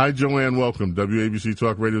 Hi, Joanne. Welcome. WABC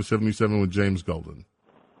Talk Radio 77 with James Golden.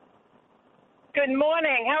 Good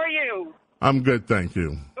morning. How are you? I'm good, thank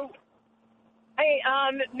you. Hey,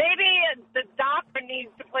 maybe the doctor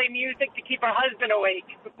needs to play music to keep her husband awake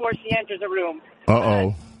before she enters a room.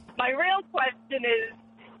 Uh-oh. My real question is,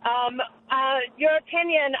 your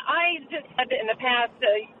opinion. I just had in the past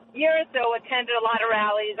year or so attended a lot of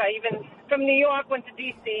rallies. I even, from New York, went to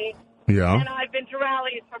D.C., yeah. And I've been to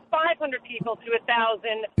rallies from 500 people to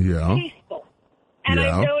 1,000 yeah. peaceful. And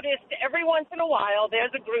yeah. I've noticed every once in a while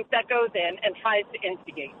there's a group that goes in and tries to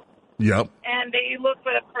instigate. Yep. And they look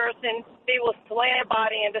for the person, they will slam a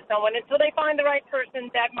body into someone until they find the right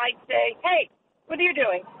person that might say, hey, what are you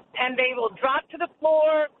doing? and they will drop to the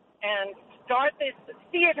floor and start this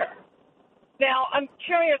theater. Now, I'm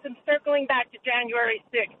curious, I'm circling back to January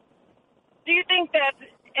 6th. Do you think that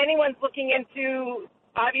anyone's looking into,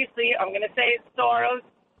 obviously, I'm going to say it's Soros,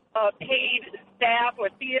 paid staff or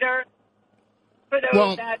theater for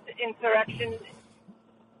those that insurrection?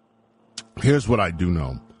 Here's what I do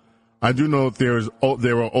know. I do know that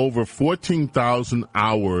there are over 14,000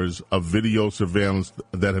 hours of video surveillance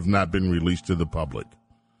that have not been released to the public.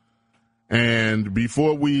 And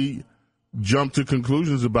before we jump to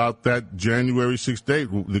conclusions about that January 6th date,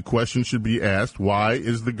 the question should be asked, why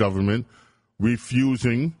is the government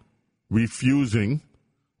refusing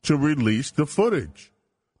to release the footage?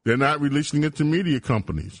 They're not releasing it to media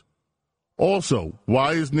companies. Also,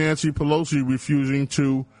 why is Nancy Pelosi refusing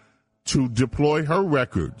to deploy her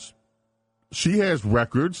records? She has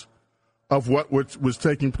records of what was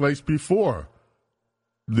taking place before.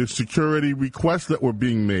 The security requests that were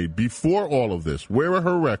being made before all of this. Where are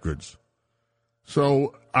her records?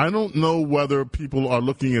 So I don't know whether people are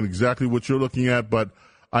looking at exactly what you're looking at, but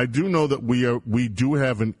I do know that we do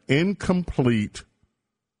have an incomplete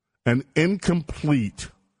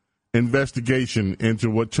investigation into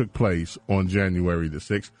what took place on January the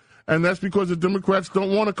 6th. And that's because the Democrats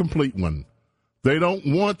don't want a complete one. They don't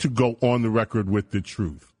want to go on the record with the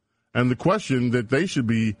truth. And the question that they should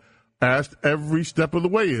be asked every step of the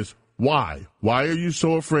way is, why? Why are you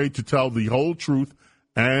so afraid to tell the whole truth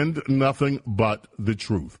and nothing but the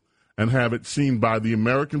truth and have it seen by the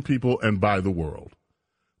American people and by the world?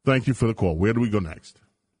 Thank you for the call. Where do we go next?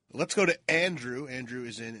 Let's go to Andrew. Andrew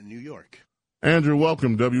is in New York. Andrew,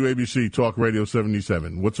 welcome, WABC Talk Radio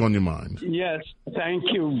 77. What's on your mind? Yes, thank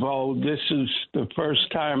you, Bo. This is the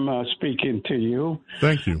first time speaking to you.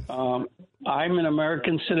 Thank you. I'm an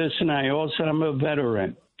American citizen. I also am a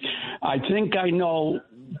veteran. I think I know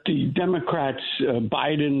the Democrats,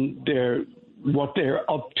 Biden, what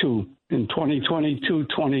they're up to in 2022,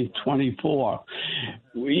 2024.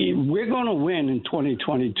 We're going to win in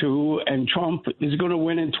 2022, and Trump is going to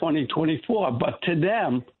win in 2024. But to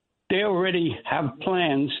them, they already have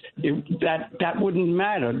plans that wouldn't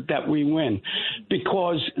matter that we win,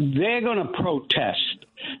 because they're going to protest.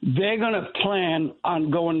 They're going to plan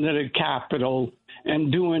on going to the Capitol and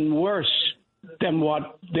doing worse than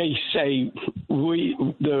what they say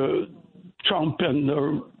the Trump and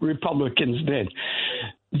the Republicans did.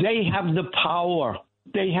 They have the power.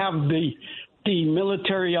 They have the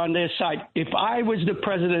military on their side. If I was the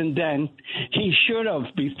president then, he should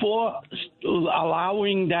have, before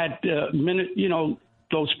allowing that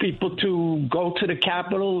those people to go to the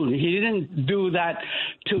Capitol, he didn't do that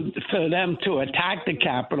for them to attack the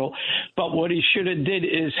Capitol. But what he should have did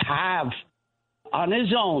is have on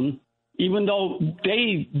his own, even though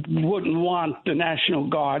they wouldn't want the National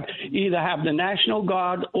Guard, either have the National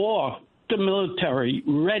Guard or the military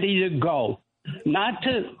ready to go. Not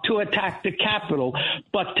to attack the Capitol,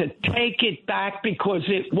 but to take it back because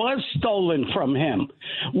it was stolen from him.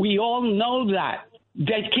 We all know that.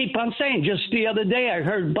 They keep on saying. Just the other day, I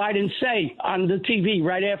heard Biden say on the TV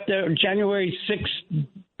right after January 6th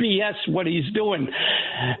BS, what he's doing,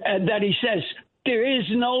 that he says, there is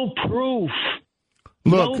no proof.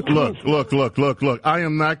 Look. I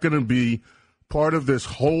am not going to be part of this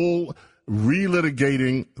whole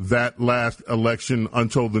relitigating that last election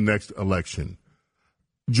until the next election.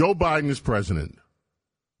 Joe Biden is president,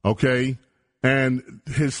 okay? And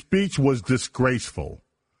his speech was disgraceful.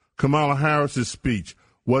 Kamala Harris's speech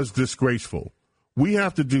was disgraceful. We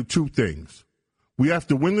have to do two things. We have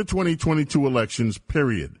to win the 2022 elections,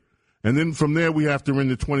 period. And then from there, we have to win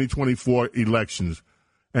the 2024 elections.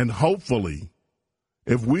 And hopefully,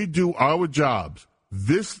 if we do our jobs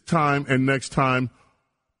this time and next time,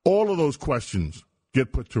 all of those questions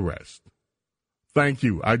get put to rest. Thank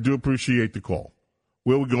you. I do appreciate the call.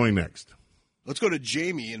 Where are we going next? Let's go to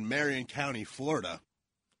Jamie in Marion County, Florida.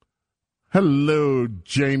 Hello,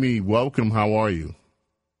 Jamie. Welcome. How are you?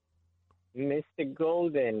 Mr.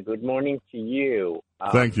 Golden, good morning to you.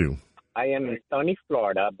 Thank you. I am in sunny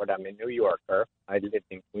Florida, but I'm a New Yorker. I lived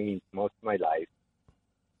in Queens most of my life.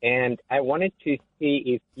 And I wanted to see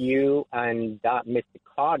if you and Mr.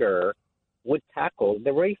 Carter would tackle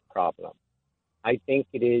the race problem. I think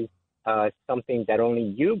it is something that only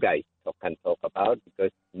you guys can talk about,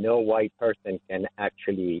 because no white person can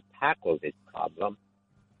actually tackle this problem.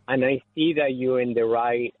 And I see that you're in the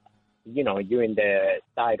right, you're in the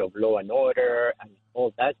side of law and order and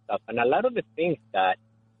all that stuff. And a lot of the things that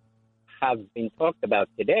have been talked about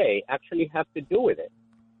today actually have to do with it.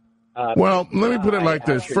 Well, let me put it like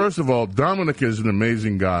this. First of all, Dominic is an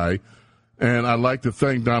amazing guy, and I'd like to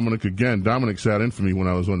thank Dominic again. Dominic sat in for me when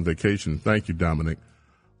I was on vacation. Thank you, Dominic.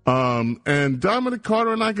 And Dominic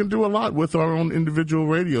Carter and I can do a lot with our own individual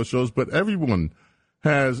radio shows, but everyone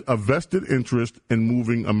has a vested interest in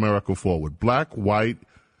moving America forward. Black, white,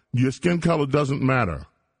 your skin color doesn't matter.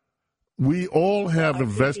 We all have a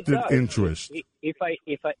vested interest. If I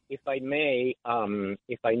may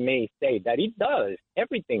say that it does.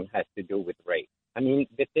 Everything has to do with race. I mean,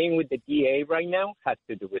 the thing with the DA right now has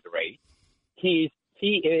to do with race. He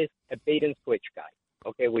is a bait and switch guy.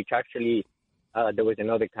 Okay, which actually there was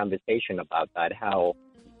another conversation about that. How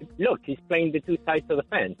look, he's playing the two sides of the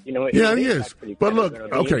fence. You know. Yeah, he is. But look,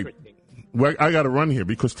 okay, well, I got to run here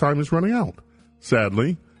because time is running out.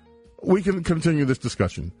 Sadly, we can continue this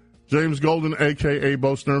discussion. James Golden, a.k.a.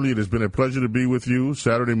 Bo Snerdly, it has been a pleasure to be with you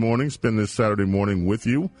Saturday morning, spend this Saturday morning with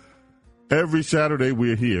you. Every Saturday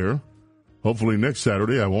we're here. Hopefully next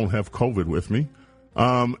Saturday I won't have COVID with me.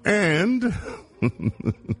 And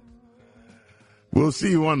we'll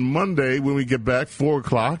see you on Monday when we get back, 4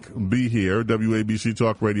 o'clock. Be here, WABC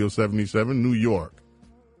Talk Radio 77, New York.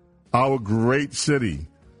 Our great city.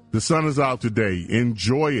 The sun is out today.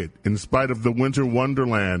 Enjoy it in spite of the winter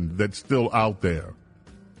wonderland that's still out there.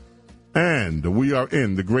 And we are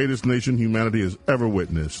in the greatest nation humanity has ever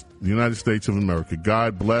witnessed, the United States of America.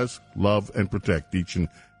 God bless, love, and protect each and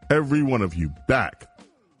every one of you. Back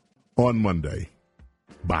on Monday.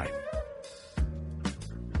 Bye.